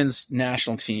that the women's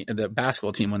national team, the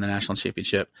basketball team, won the national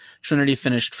championship, Trinity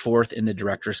finished 4th in the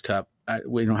Directors' Cup.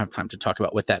 We don't have time to talk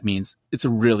about what that means. It's a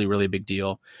really, really big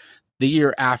deal. The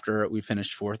year after, we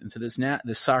finished 4th. And so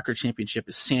this soccer championship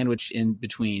is sandwiched in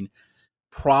between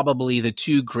probably the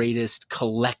 2 greatest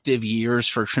collective years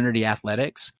for Trinity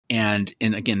athletics. And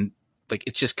again, like,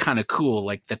 it's just kind of cool,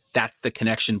 like that's the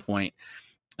connection point,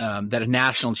 that a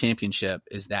national championship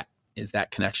is that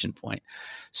connection point.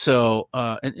 So,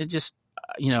 and it just,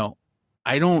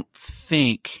 I don't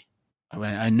think,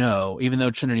 I know, even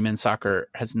though Trinity men's soccer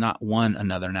has not won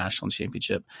another national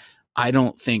championship, I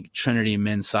don't think Trinity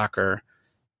men's soccer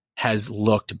has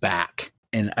looked back.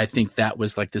 And I think that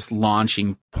was like this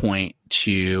launching point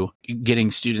to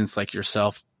getting students like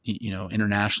yourself,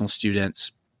 international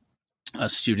students,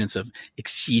 students of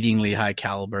exceedingly high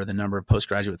caliber, the number of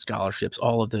postgraduate scholarships,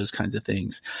 all of those kinds of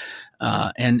things.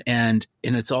 And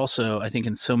it's also, I think,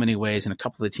 in so many ways, and a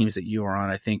couple of the teams that you are on,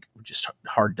 I think were just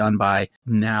hard done by.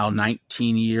 Now,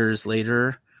 19 years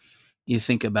later, you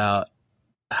think about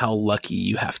how lucky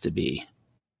you have to be.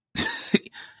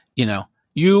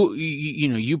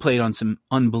 You played on some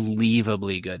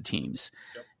unbelievably good teams.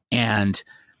 Yep. And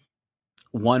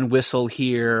one whistle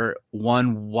here,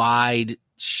 one wide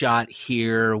shot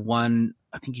here,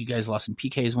 I think you guys lost in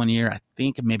PKs one year. I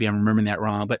think maybe I'm remembering that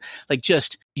wrong, but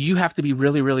just, you have to be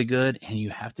really, really good, and you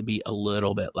have to be a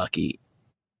little bit lucky.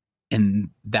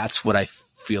 And that's what I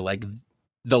feel like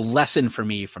the lesson for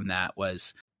me from that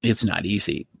was, it's not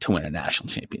easy to win a national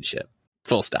championship.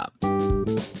 Full stop.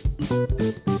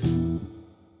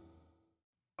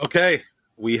 Okay,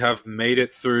 we have made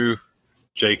it through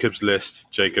Jacob's list.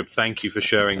 Jacob, thank you for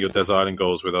sharing your Desert Island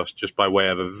goals with us. Just by way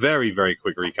of a very, very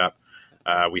quick recap,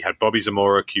 we had Bobby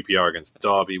Zamora, QPR against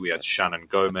Derby. We had Shannon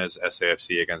Gomez,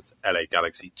 SAFC against LA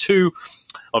Galaxy 2.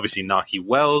 Obviously, Naki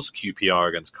Wells, QPR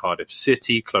against Cardiff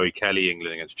City. Chloe Kelly,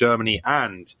 England against Germany.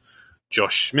 And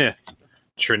Josh Smith,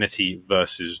 Trinity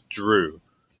versus Drew.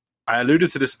 I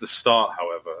alluded to this at the start,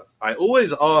 however. I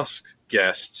always ask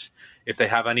guests if they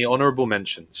have any honorable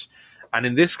mentions. And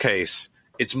in this case,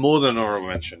 it's more than an honorable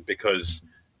mention, because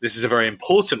this is a very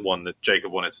important one that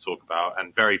Jacob wanted to talk about,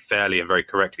 and very fairly and very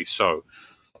correctly so.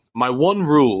 My one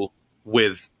rule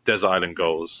with Desert Island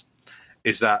goals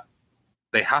is that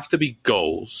they have to be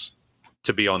goals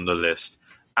to be on the list,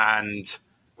 and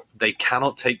they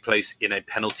cannot take place in a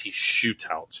penalty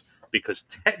shootout, because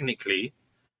technically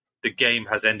the game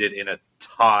has ended in a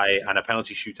tie, and a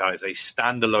penalty shootout is a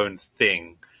standalone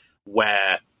thing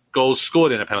where goals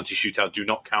scored in a penalty shootout do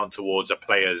not count towards a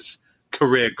player's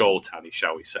career goal tally,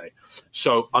 shall we say.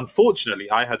 So,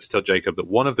 unfortunately, I had to tell Jacob that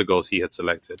one of the goals he had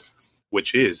selected,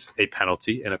 which is a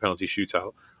penalty in a penalty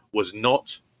shootout, was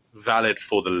not valid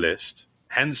for the list,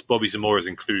 hence Bobby Zamora's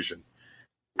inclusion.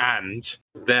 And,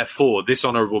 therefore, this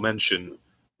honourable mention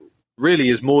really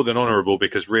is more than honourable,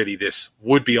 because really this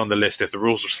would be on the list if the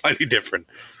rules were slightly different.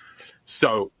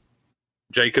 So,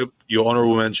 Jacob, your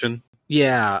honourable mention?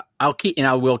 Yeah, I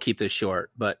will keep this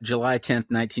short, but July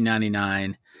 10th,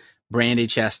 1999, Brandi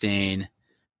Chastain,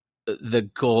 the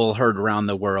goal heard around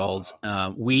the world,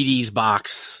 Wheaties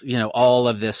box, all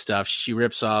of this stuff. She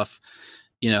rips off,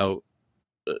 I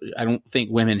don't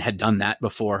think women had done that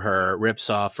before her, rips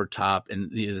off her top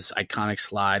and this iconic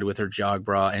slide with her jog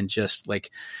bra, and just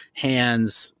like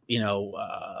hands,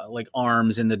 like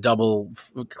arms in the double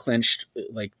clenched,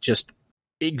 like just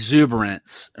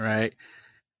exuberance, right?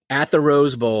 At the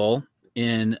Rose Bowl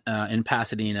in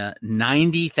Pasadena,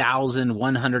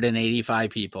 90,185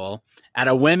 people at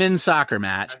a women's soccer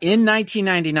match in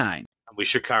 1999. We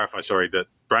should clarify, that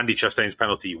Brandi Chastain's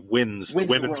penalty wins the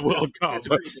Women's World Cup.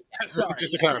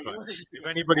 Just to clarify,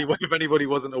 if anybody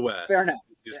wasn't aware, fair enough.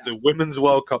 It's the Women's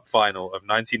World Cup final of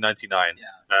 1999.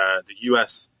 Yeah. The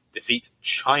US defeat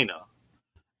China,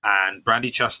 and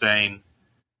Brandi Chastain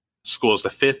scores the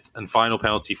 5th and final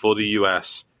penalty for the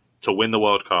US to win the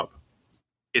World Cup.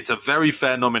 It's a very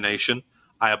fair nomination.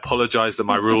 I apologize that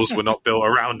my rules were not built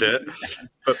around it,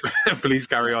 but please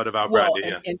carry on about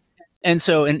Brandi. And And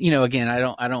so, and again, I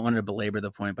don't want to belabor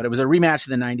the point, but it was a rematch of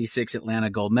the 96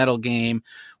 Atlanta gold medal game.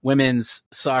 Women's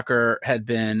soccer had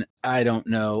been, I don't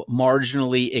know,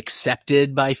 marginally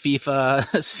accepted by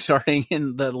FIFA starting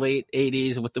in the late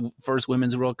 80s with the first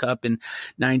Women's World Cup in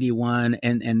 91.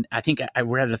 And I think I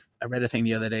read a thing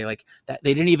the other day, like that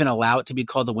they didn't even allow it to be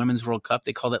called the Women's World Cup.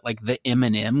 They called it like the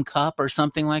M&M Cup or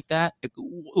something like that.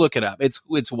 Look it up.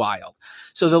 It's wild.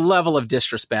 So the level of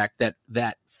disrespect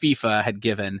that FIFA had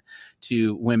given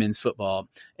to women's football.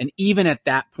 And even at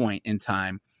that point in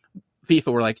time,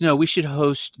 FIFA were like, no, we should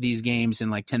host these games in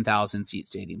like 10,000 seat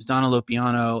stadiums. Donna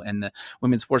Lopiano and the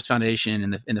Women's Sports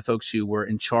Foundation and the folks who were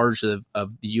in charge of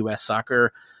the U.S.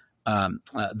 soccer,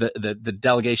 the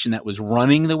delegation that was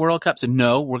running the World Cup said,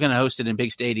 no, we're going to host it in big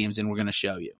stadiums and we're going to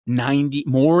show you.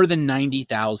 More than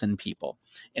 90,000 people.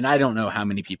 And I don't know how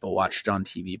many people watched it on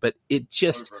TV, but it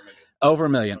just... Over a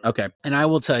million. Okay. And I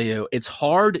will tell you, it's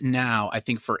hard now, I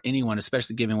think, for anyone,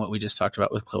 especially given what we just talked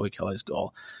about with Chloe Kelly's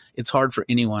goal. It's hard for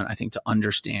anyone, I think, to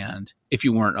understand if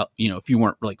you weren't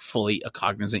like fully a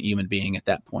cognizant human being at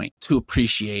that point, to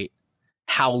appreciate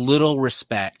how little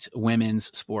respect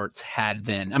women's sports had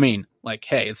then. I mean, like,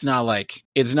 hey, it's not like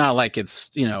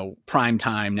it's prime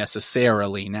time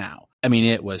necessarily now. I mean,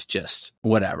 it was just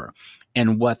whatever.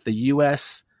 And what the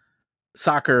U.S.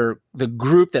 soccer, the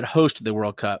group that hosted the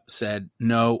World Cup, said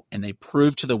no, and they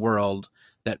proved to the world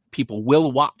that people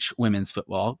will watch women's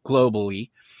football globally.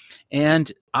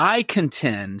 And I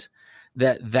contend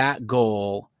that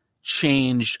goal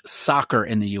changed soccer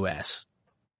in the U.S.,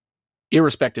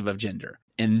 irrespective of gender.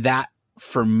 And that,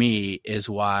 for me, is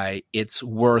why it's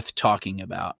worth talking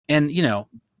about. And, it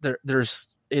was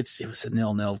a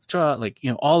 0-0 draw,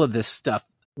 all of this stuff,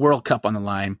 World Cup on the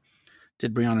line.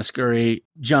 Did Brianna Scurry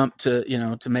jump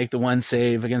to make the one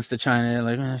save against the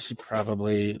China? She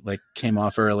probably came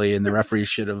off early and the referee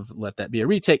should have let that be a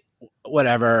retake,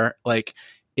 whatever.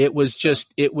 It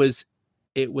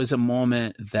was a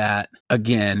moment that,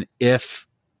 again, if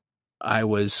I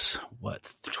was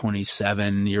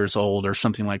 27 years old or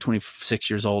something, like 26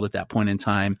 years old at that point in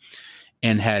time,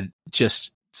 and had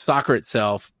just soccer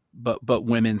itself, but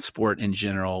women's sport in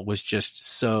general was just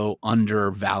so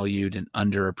undervalued and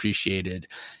underappreciated.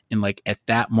 And at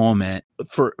that moment,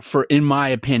 for in my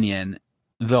opinion,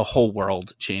 the whole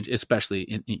world changed, especially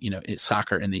in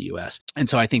soccer in the US. And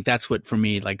so I think that's what, for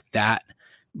me, that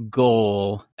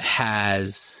goal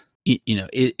has,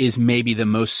 is maybe the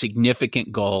most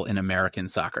significant goal in American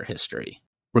soccer history,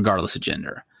 regardless of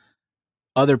gender.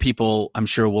 Other people, I'm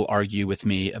sure, will argue with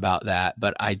me about that,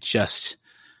 but I just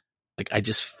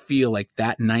feel like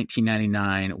that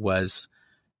 1999 was,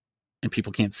 and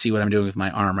people can't see what I'm doing with my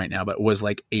arm right now, but was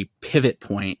like a pivot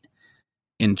point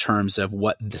in terms of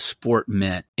what the sport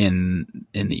meant in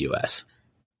the US.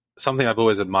 Something I've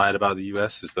always admired about the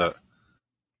US is that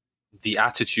the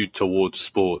attitude towards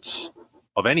sports,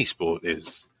 of any sport,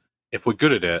 is if we're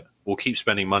good at it, we'll keep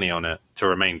spending money on it to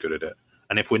remain good at it.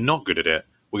 And if we're not good at it,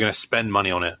 we're going to spend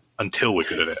money on it until we're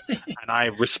good at it. And I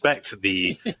respect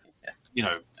the,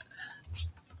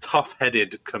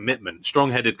 tough-headed commitment,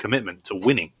 strong-headed commitment to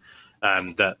winning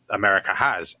that America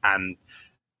has, and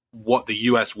what the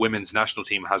U.S. women's national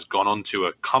team has gone on to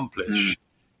accomplish.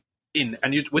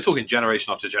 We're talking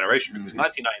generation after generation, because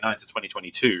 1999 to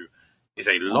 2022 is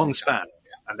a long span,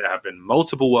 and there have been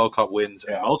multiple World Cup wins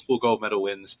and multiple gold medal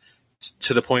wins,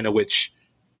 to the point at which,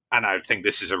 and I think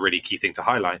this is a really key thing to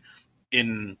highlight,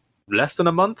 in less than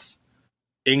a month,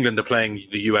 England are playing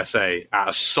the USA at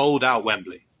a sold-out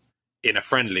Wembley in a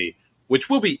friendly, which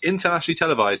will be internationally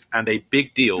televised and a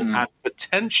big deal, and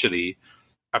potentially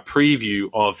a preview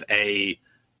of a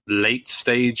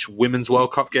late-stage Women's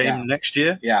World Cup game next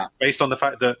year, based on the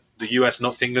fact that the US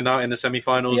knocked England out in the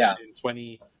semi-finals in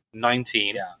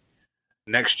 2019.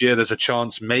 Next year, there's a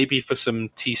chance maybe for some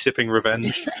tea-sipping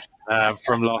revenge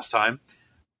from last time.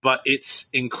 But it's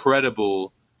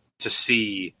incredible to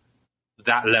see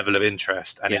that level of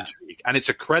interest and intrigue. And it's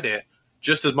a credit,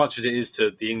 just as much as it is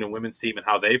to the England women's team and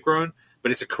how they've grown,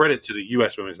 but it's a credit to the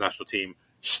US women's national team,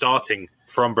 starting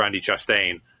from Brandy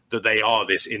Chastain, that they are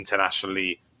this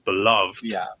internationally beloved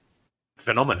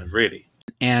phenomenon, really.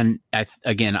 And I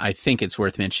think it's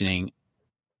worth mentioning,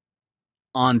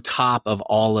 on top of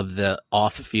all of the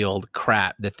off-field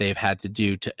crap that they've had to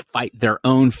do to fight their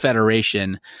own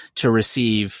federation to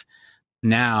receive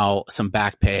now some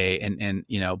back pay and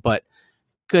but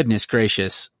goodness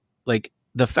gracious,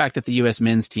 the fact that the U.S.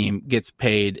 men's team gets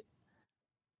paid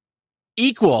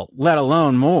equal, let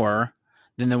alone more,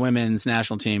 than the women's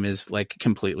national team is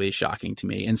completely shocking to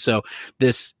me. And so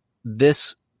this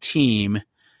team,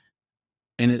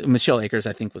 and Michelle Akers,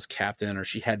 I think, was captain, or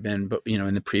she had been, but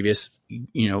in the previous,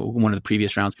 one of the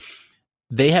previous rounds,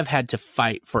 they have had to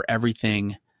fight for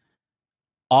everything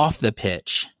off the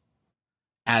pitch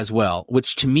as well,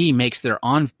 which to me makes their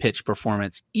on-pitch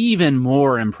performance even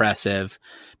more impressive,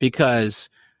 because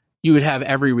you would have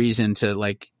every reason to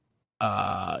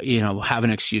have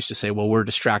an excuse to say, well, we're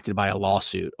distracted by a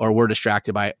lawsuit, or we're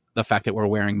distracted by the fact that we're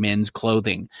wearing men's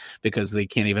clothing because they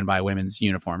can't even buy women's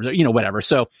uniforms, or, whatever.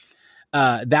 So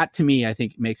that to me, I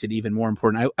think, makes it even more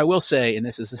important. I will say, and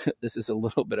this is a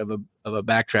little bit of a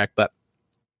backtrack, but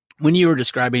when you were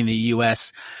describing the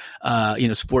U.S.,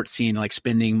 sports scene, like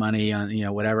spending money on,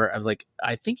 whatever,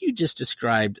 I think you just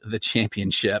described the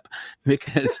championship,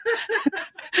 because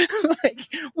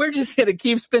we're just going to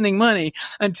keep spending money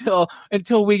until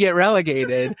we get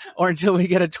relegated, or until we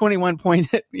get a 21 point,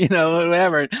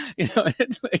 whatever,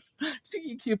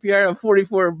 QPR of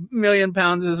 44 million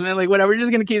pounds is whatever. We're just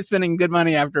going to keep spending good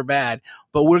money after bad,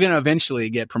 but we're going to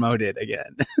eventually get promoted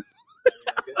again.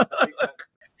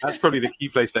 That's probably the key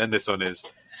place to end this on, is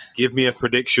give me a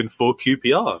prediction for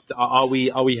QPR. Are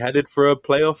we headed for a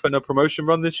playoff and a promotion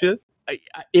run this year?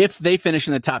 If they finish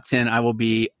in the top 10, I will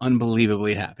be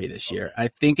unbelievably happy this year. I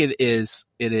think it is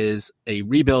a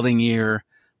rebuilding year,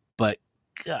 but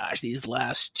gosh, these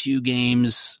last two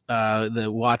games, the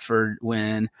Watford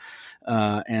win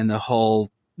and the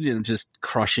whole, just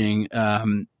crushing,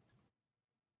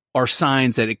 are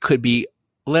signs that it could be.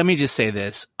 Let me just say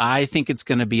this. I think it's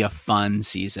going to be a fun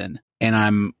season, and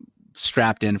I'm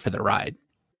strapped in for the ride.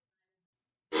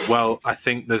 Well, I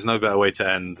think there's no better way to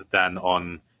end than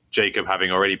on Jacob having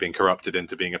already been corrupted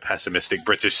into being a pessimistic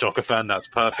British soccer fan. That's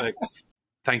perfect.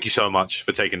 Thank you so much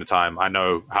for taking the time. I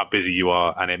know how busy you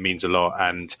are, and it means a lot.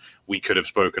 And we could have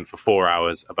spoken for 4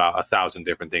 hours about 1,000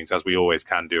 different things, as we always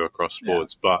can do across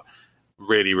sports. Yeah. But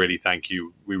really, really thank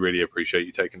you. We really appreciate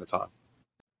you taking the time.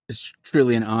 It's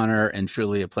truly an honor and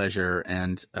truly a pleasure.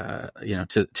 And,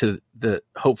 to the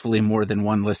hopefully more than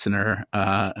one listener,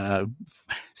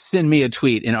 send me a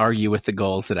tweet and argue with the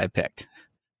goals that I picked.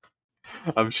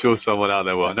 I'm sure someone out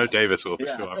there will. I know Davis will for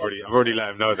sure. I've already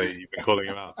let him know that you've been calling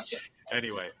him out.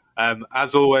 Anyway,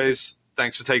 as always,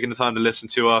 thanks for taking the time to listen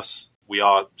to us. We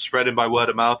are spreading by word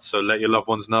of mouth, so let your loved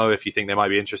ones know if you think they might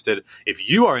be interested. If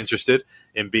you are interested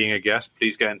in being a guest,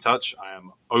 please get in touch. I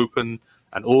am open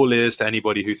and all ears to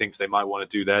anybody who thinks they might want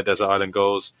to do their Desert Island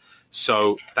Goals.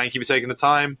 So thank you for taking the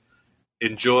time.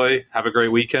 Enjoy. Have a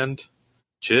great weekend.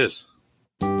 Cheers.